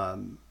see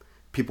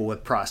people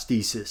with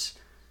prosthesis,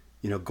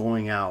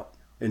 going out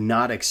and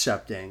not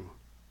accepting,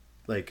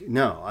 like,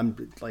 no,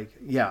 I'm like,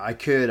 yeah, I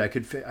could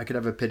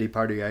have a pity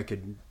party, I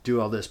could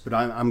do all this, but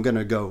I'm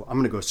gonna go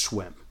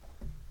swim.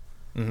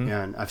 Mm-hmm.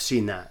 And I've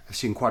seen that. I've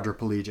seen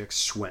quadriplegics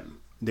swim.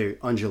 They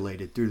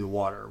undulated through the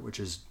water, which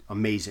is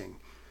amazing.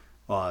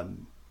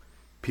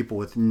 People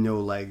with no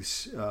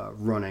legs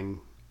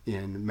running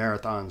in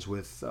marathons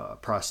with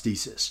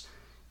prosthesis.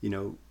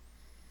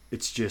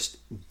 It's just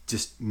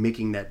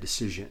making that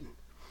decision.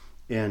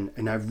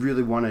 And I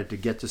really wanted to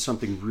get to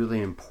something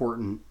really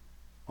important,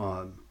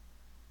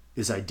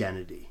 is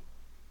identity.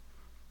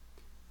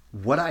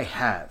 What I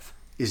have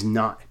is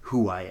not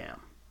who I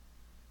am.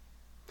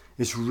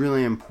 It's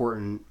really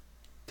important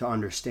to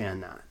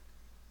understand that.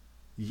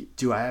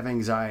 Do I have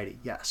anxiety?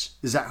 Yes.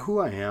 Is that who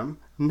I am?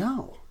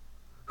 No.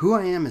 Who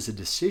I am is a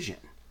decision.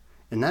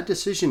 And that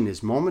decision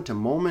is moment to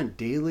moment,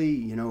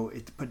 daily,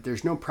 but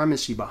there's no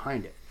primacy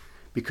behind it,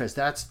 because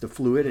that's the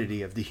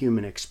fluidity of the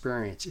human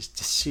experience, is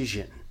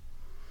decision.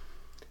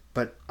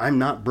 But I'm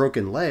not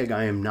broken leg.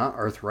 I am not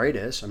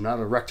arthritis. I'm not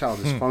erectile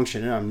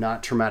dysfunction. I'm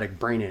not traumatic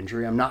brain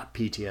injury. I'm not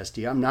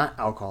PTSD. I'm not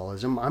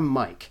alcoholism. I'm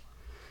Mike.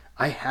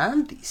 I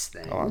have these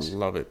things. Oh, I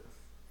love it.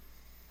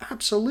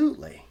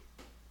 Absolutely.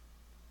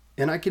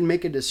 And I can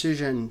make a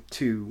decision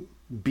to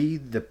be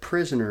the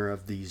prisoner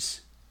of these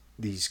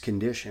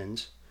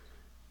conditions,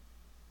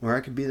 or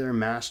I could be their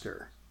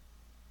master,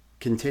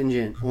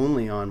 contingent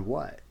only on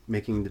what?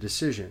 Making the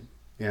decision.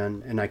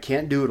 And I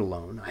can't do it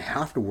alone. I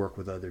have to work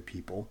with other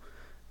people,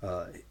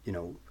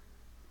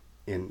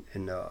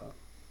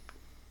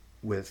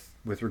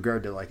 with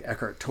regard to like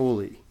Eckhart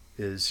Tolle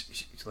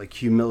is like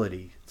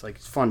humility. It's like,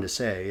 it's fun to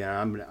say.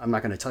 I'm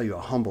not going to tell you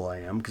how humble I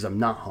am, because I'm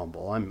not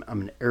humble. I'm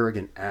an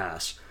arrogant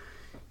ass.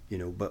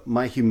 But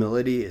my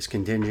humility is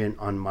contingent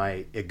on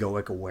my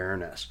egoic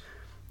awareness.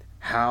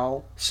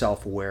 How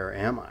self-aware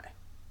am I?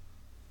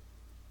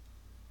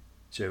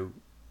 So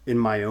in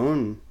my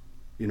own,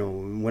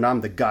 when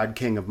I'm the God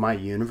King of my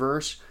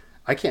universe,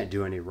 I can't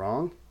do any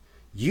wrong.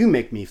 You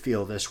make me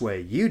feel this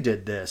way. You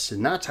did this,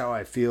 and that's how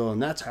I feel, and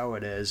that's how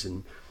it is,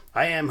 and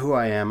I am who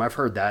I am. I've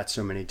heard that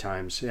so many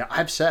times. Yeah,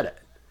 I've said it.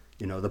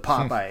 The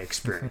Popeye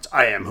experience.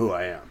 I am who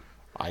I am.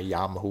 I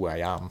am who I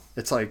am.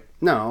 It's like,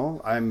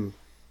 no, I'm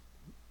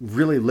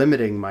really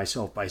limiting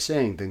myself by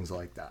saying things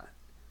like that.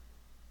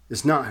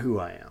 It's not who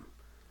I am.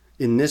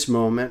 In this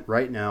moment,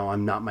 right now,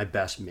 I'm not my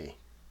best me.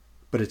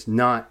 But it's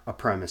not a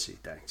primacy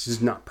thing. This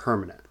is not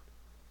permanent.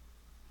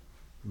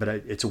 But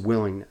it's a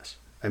willingness.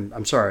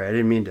 I'm sorry, I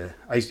didn't mean to.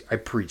 I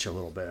preach a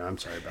little bit. I'm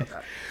sorry about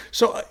that.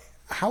 So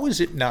how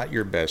is it not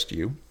your best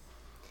you?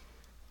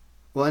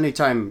 Well,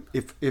 anytime,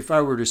 if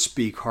I were to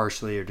speak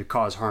harshly or to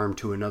cause harm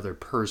to another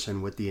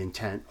person with the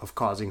intent of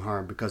causing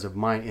harm because of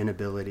my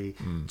inability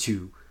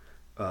to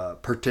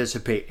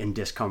participate in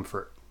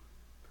discomfort,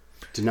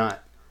 to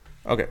not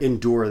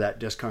endure that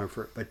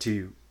discomfort, but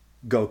to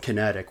go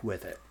kinetic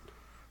with it.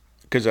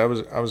 Because I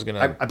was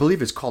gonna. I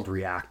believe it's called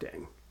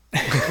reacting.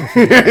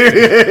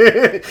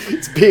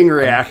 It's being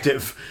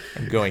reactive.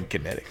 I'm going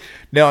kinetic.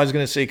 No, I was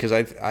gonna say, because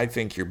I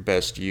think your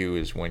best you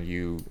is when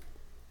you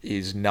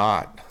is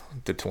not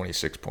the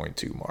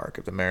 26.2 mark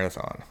of the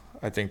marathon.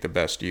 I think the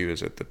best you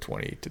is at the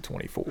 20 to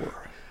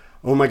 24.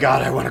 Oh my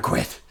God, I want to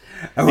quit.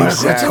 I want to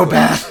quit so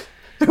bad.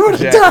 I want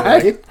to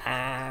die.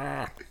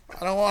 I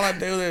don't want to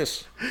do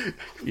this.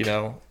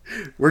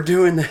 We're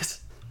doing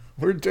this.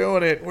 We're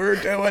doing it.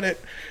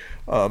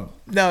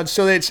 No,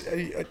 so that's,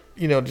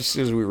 just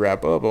as we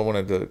wrap up, I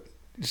wanted to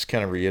just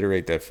kind of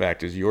reiterate that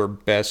fact is your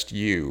best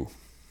you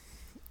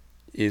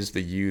is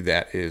the you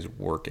that is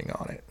working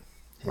on it.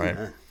 Right.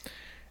 Amen.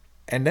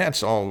 And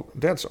that's all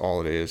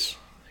it is.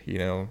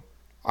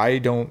 I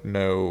don't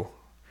know.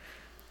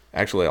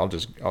 Actually,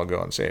 I'll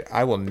go and say it.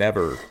 I will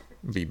never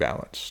be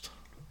balanced.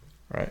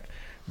 Right.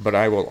 but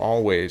I will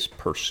always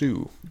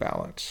pursue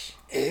balance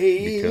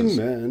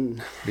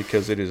Amen.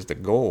 because it is the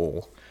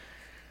goal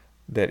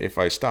that if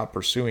I stop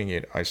pursuing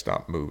it, I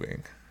stop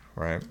moving,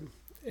 right?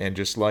 And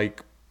just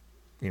like,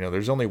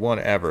 there's only one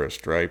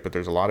Everest, right? But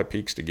there's a lot of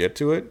peaks to get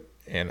to it.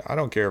 And I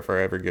don't care if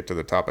I ever get to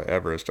the top of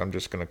Everest. I'm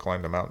just going to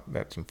climb the mountain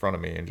that's in front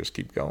of me and just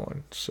keep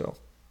going. So,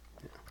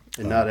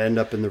 and not end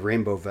up in the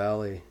Rainbow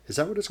Valley. Is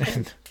that what it's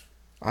called?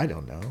 I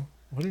don't know.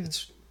 What is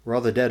it? Where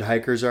all the dead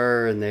hikers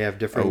are, and they have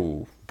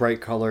different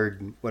bright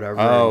colored whatever.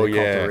 Oh, and they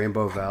call it the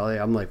Rainbow Valley.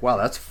 I'm like, wow,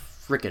 that's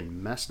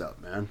freaking messed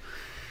up, man.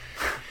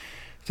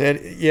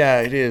 Yeah,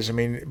 it is. I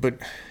mean, but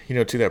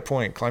to that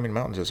point, climbing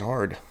mountains is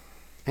hard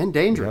and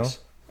dangerous,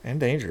 and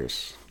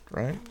dangerous,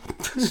 right?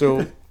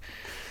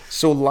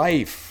 So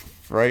life,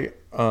 right?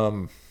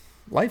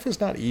 Life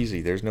is not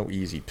easy. There's no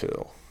easy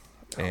pill,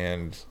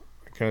 and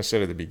I kind of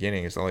said at the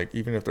beginning, it's like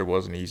even if there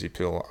was an easy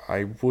pill,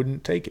 I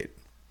wouldn't take it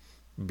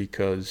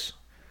because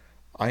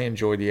I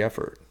enjoy the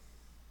effort,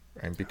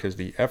 and because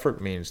the effort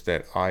means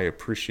that I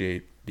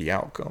appreciate the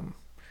outcome.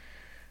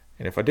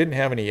 And if I didn't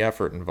have any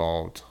effort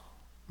involved,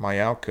 my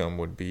outcome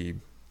would be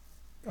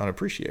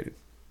unappreciated.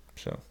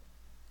 So,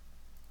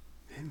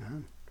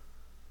 amen.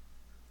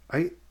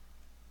 I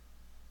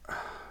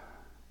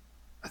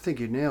think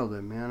you nailed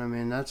it, man. I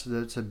mean, that's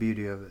the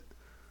beauty of it.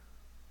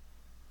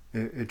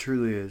 It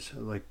truly is.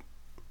 Like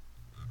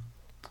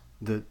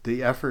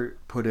the effort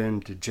put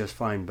in to just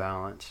find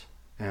balance,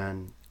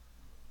 and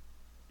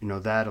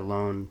that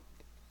alone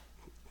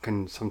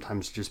can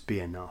sometimes just be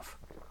enough.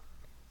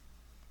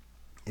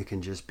 It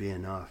can just be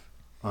enough.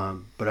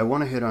 But I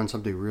want to hit on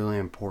something really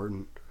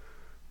important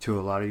to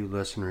a lot of you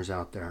listeners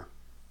out there.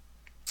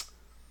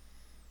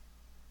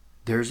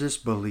 There's this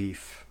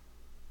belief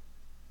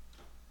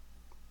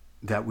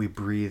that we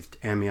breathed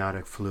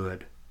amniotic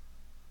fluid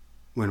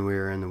when we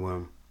were in the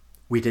womb.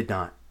 We did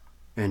not.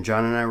 And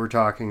John and I were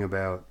talking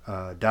about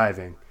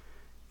diving.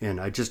 And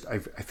I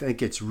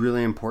think it's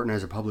really important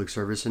as a public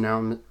service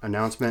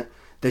announcement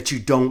that you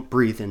don't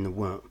breathe in the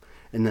womb.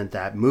 And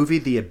that movie,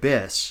 The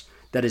Abyss,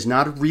 that is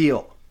not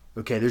real.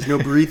 Okay, there's no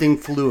breathing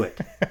fluid.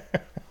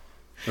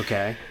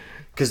 Okay?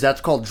 Because that's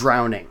called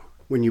drowning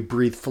when you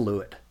breathe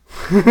fluid.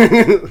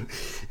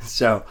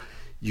 So,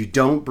 you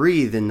don't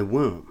breathe in the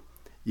womb.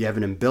 You have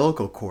an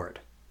umbilical cord.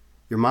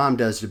 Your mom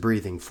does the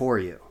breathing for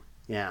you.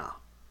 Yeah.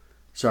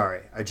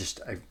 Sorry,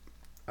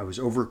 I was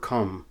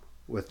overcome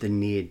with the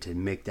need to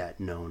make that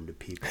known to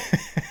people.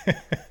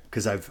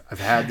 Because I've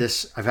had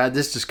this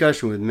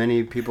discussion with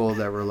many people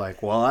that were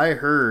like, well, I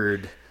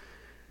heard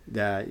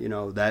that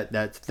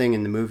that thing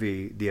in the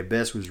movie The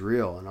Abyss was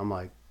real, and I'm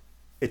like,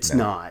 it's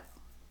not.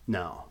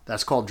 No,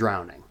 that's called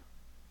drowning.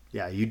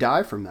 Yeah, you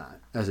die from that,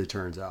 as it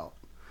turns out.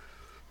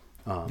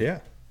 Yeah,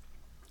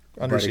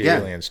 undersea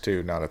aliens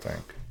too, not a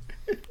thing.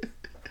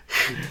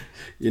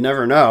 You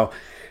never know.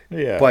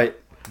 Yeah,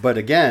 but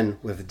again,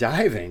 with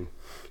diving,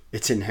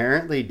 it's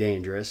inherently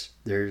dangerous.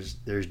 There's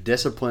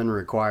discipline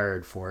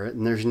required for it,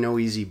 and there's no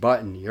easy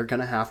button. You're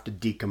gonna have to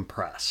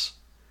decompress.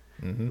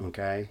 Mm-hmm.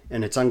 Okay,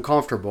 and it's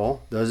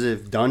uncomfortable. Those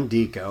who've done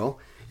deco,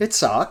 it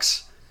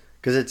sucks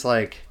because it's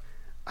like,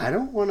 I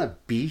don't want to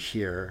be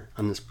here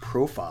on this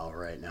profile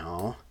right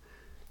now.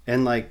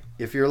 And like,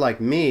 if you're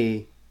like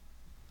me,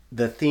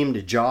 the theme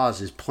to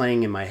Jaws is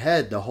playing in my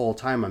head the whole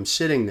time I'm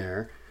sitting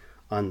there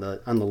on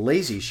the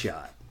lazy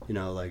shot.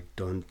 Like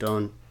dun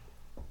dun,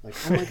 like,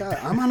 oh my god,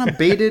 I'm on a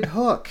baited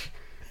hook,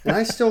 and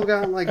I still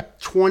got like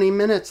 20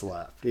 minutes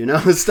left.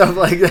 Stuff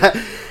like that.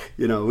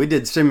 We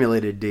did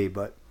simulated D,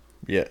 but.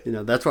 Yeah.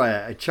 That's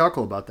why I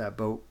chuckle about that.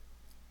 But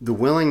the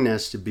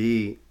willingness to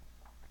be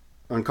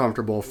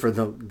uncomfortable for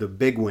the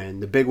big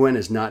win. The big win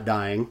is not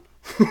dying.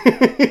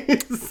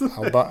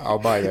 I'll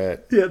buy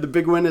that. Yeah, the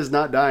big win is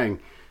not dying.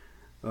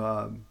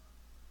 But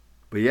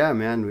yeah,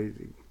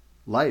 man,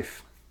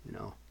 life,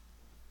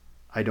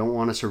 I don't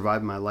want to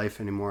survive my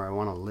life anymore. I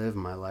want to live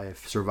my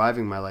life.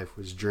 Surviving my life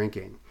was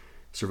drinking.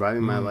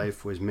 Surviving my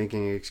life was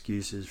making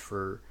excuses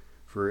for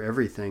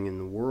everything in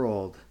the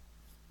world.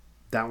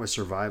 That was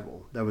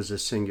survival. That was a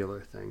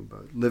singular thing.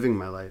 But living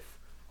my life,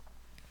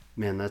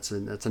 man, that's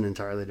an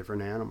entirely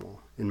different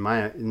animal.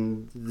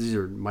 These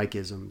are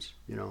Mike-isms,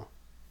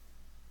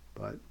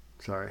 But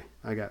sorry,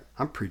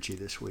 I'm preachy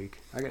this week.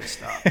 I gotta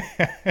stop.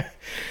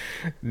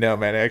 No,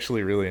 man, I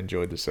actually really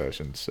enjoyed the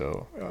session.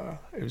 So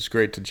it was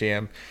great to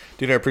jam,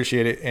 dude. I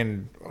appreciate it,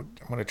 and I'm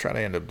gonna try to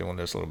end up doing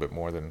this a little bit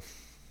more than.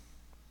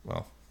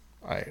 Well,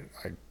 I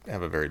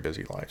have a very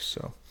busy life,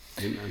 so.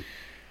 Amen.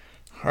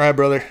 All right,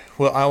 brother.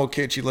 Well, I will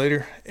catch you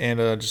later. And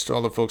just to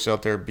all the folks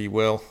out there, be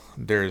well.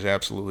 There is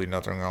absolutely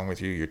nothing wrong with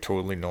you. You're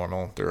totally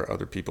normal. There are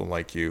other people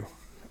like you.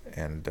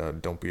 And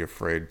don't be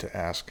afraid to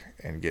ask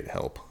and get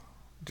help,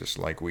 just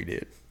like we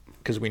did,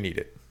 because we need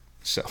it.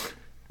 So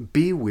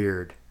be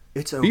weird.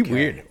 It's okay. Be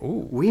weird.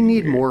 Ooh, we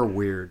need more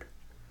weird.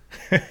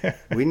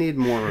 We need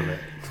more of it.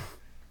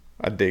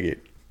 I dig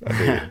it.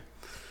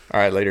 All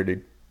right, later,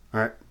 dude. All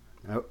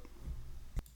right.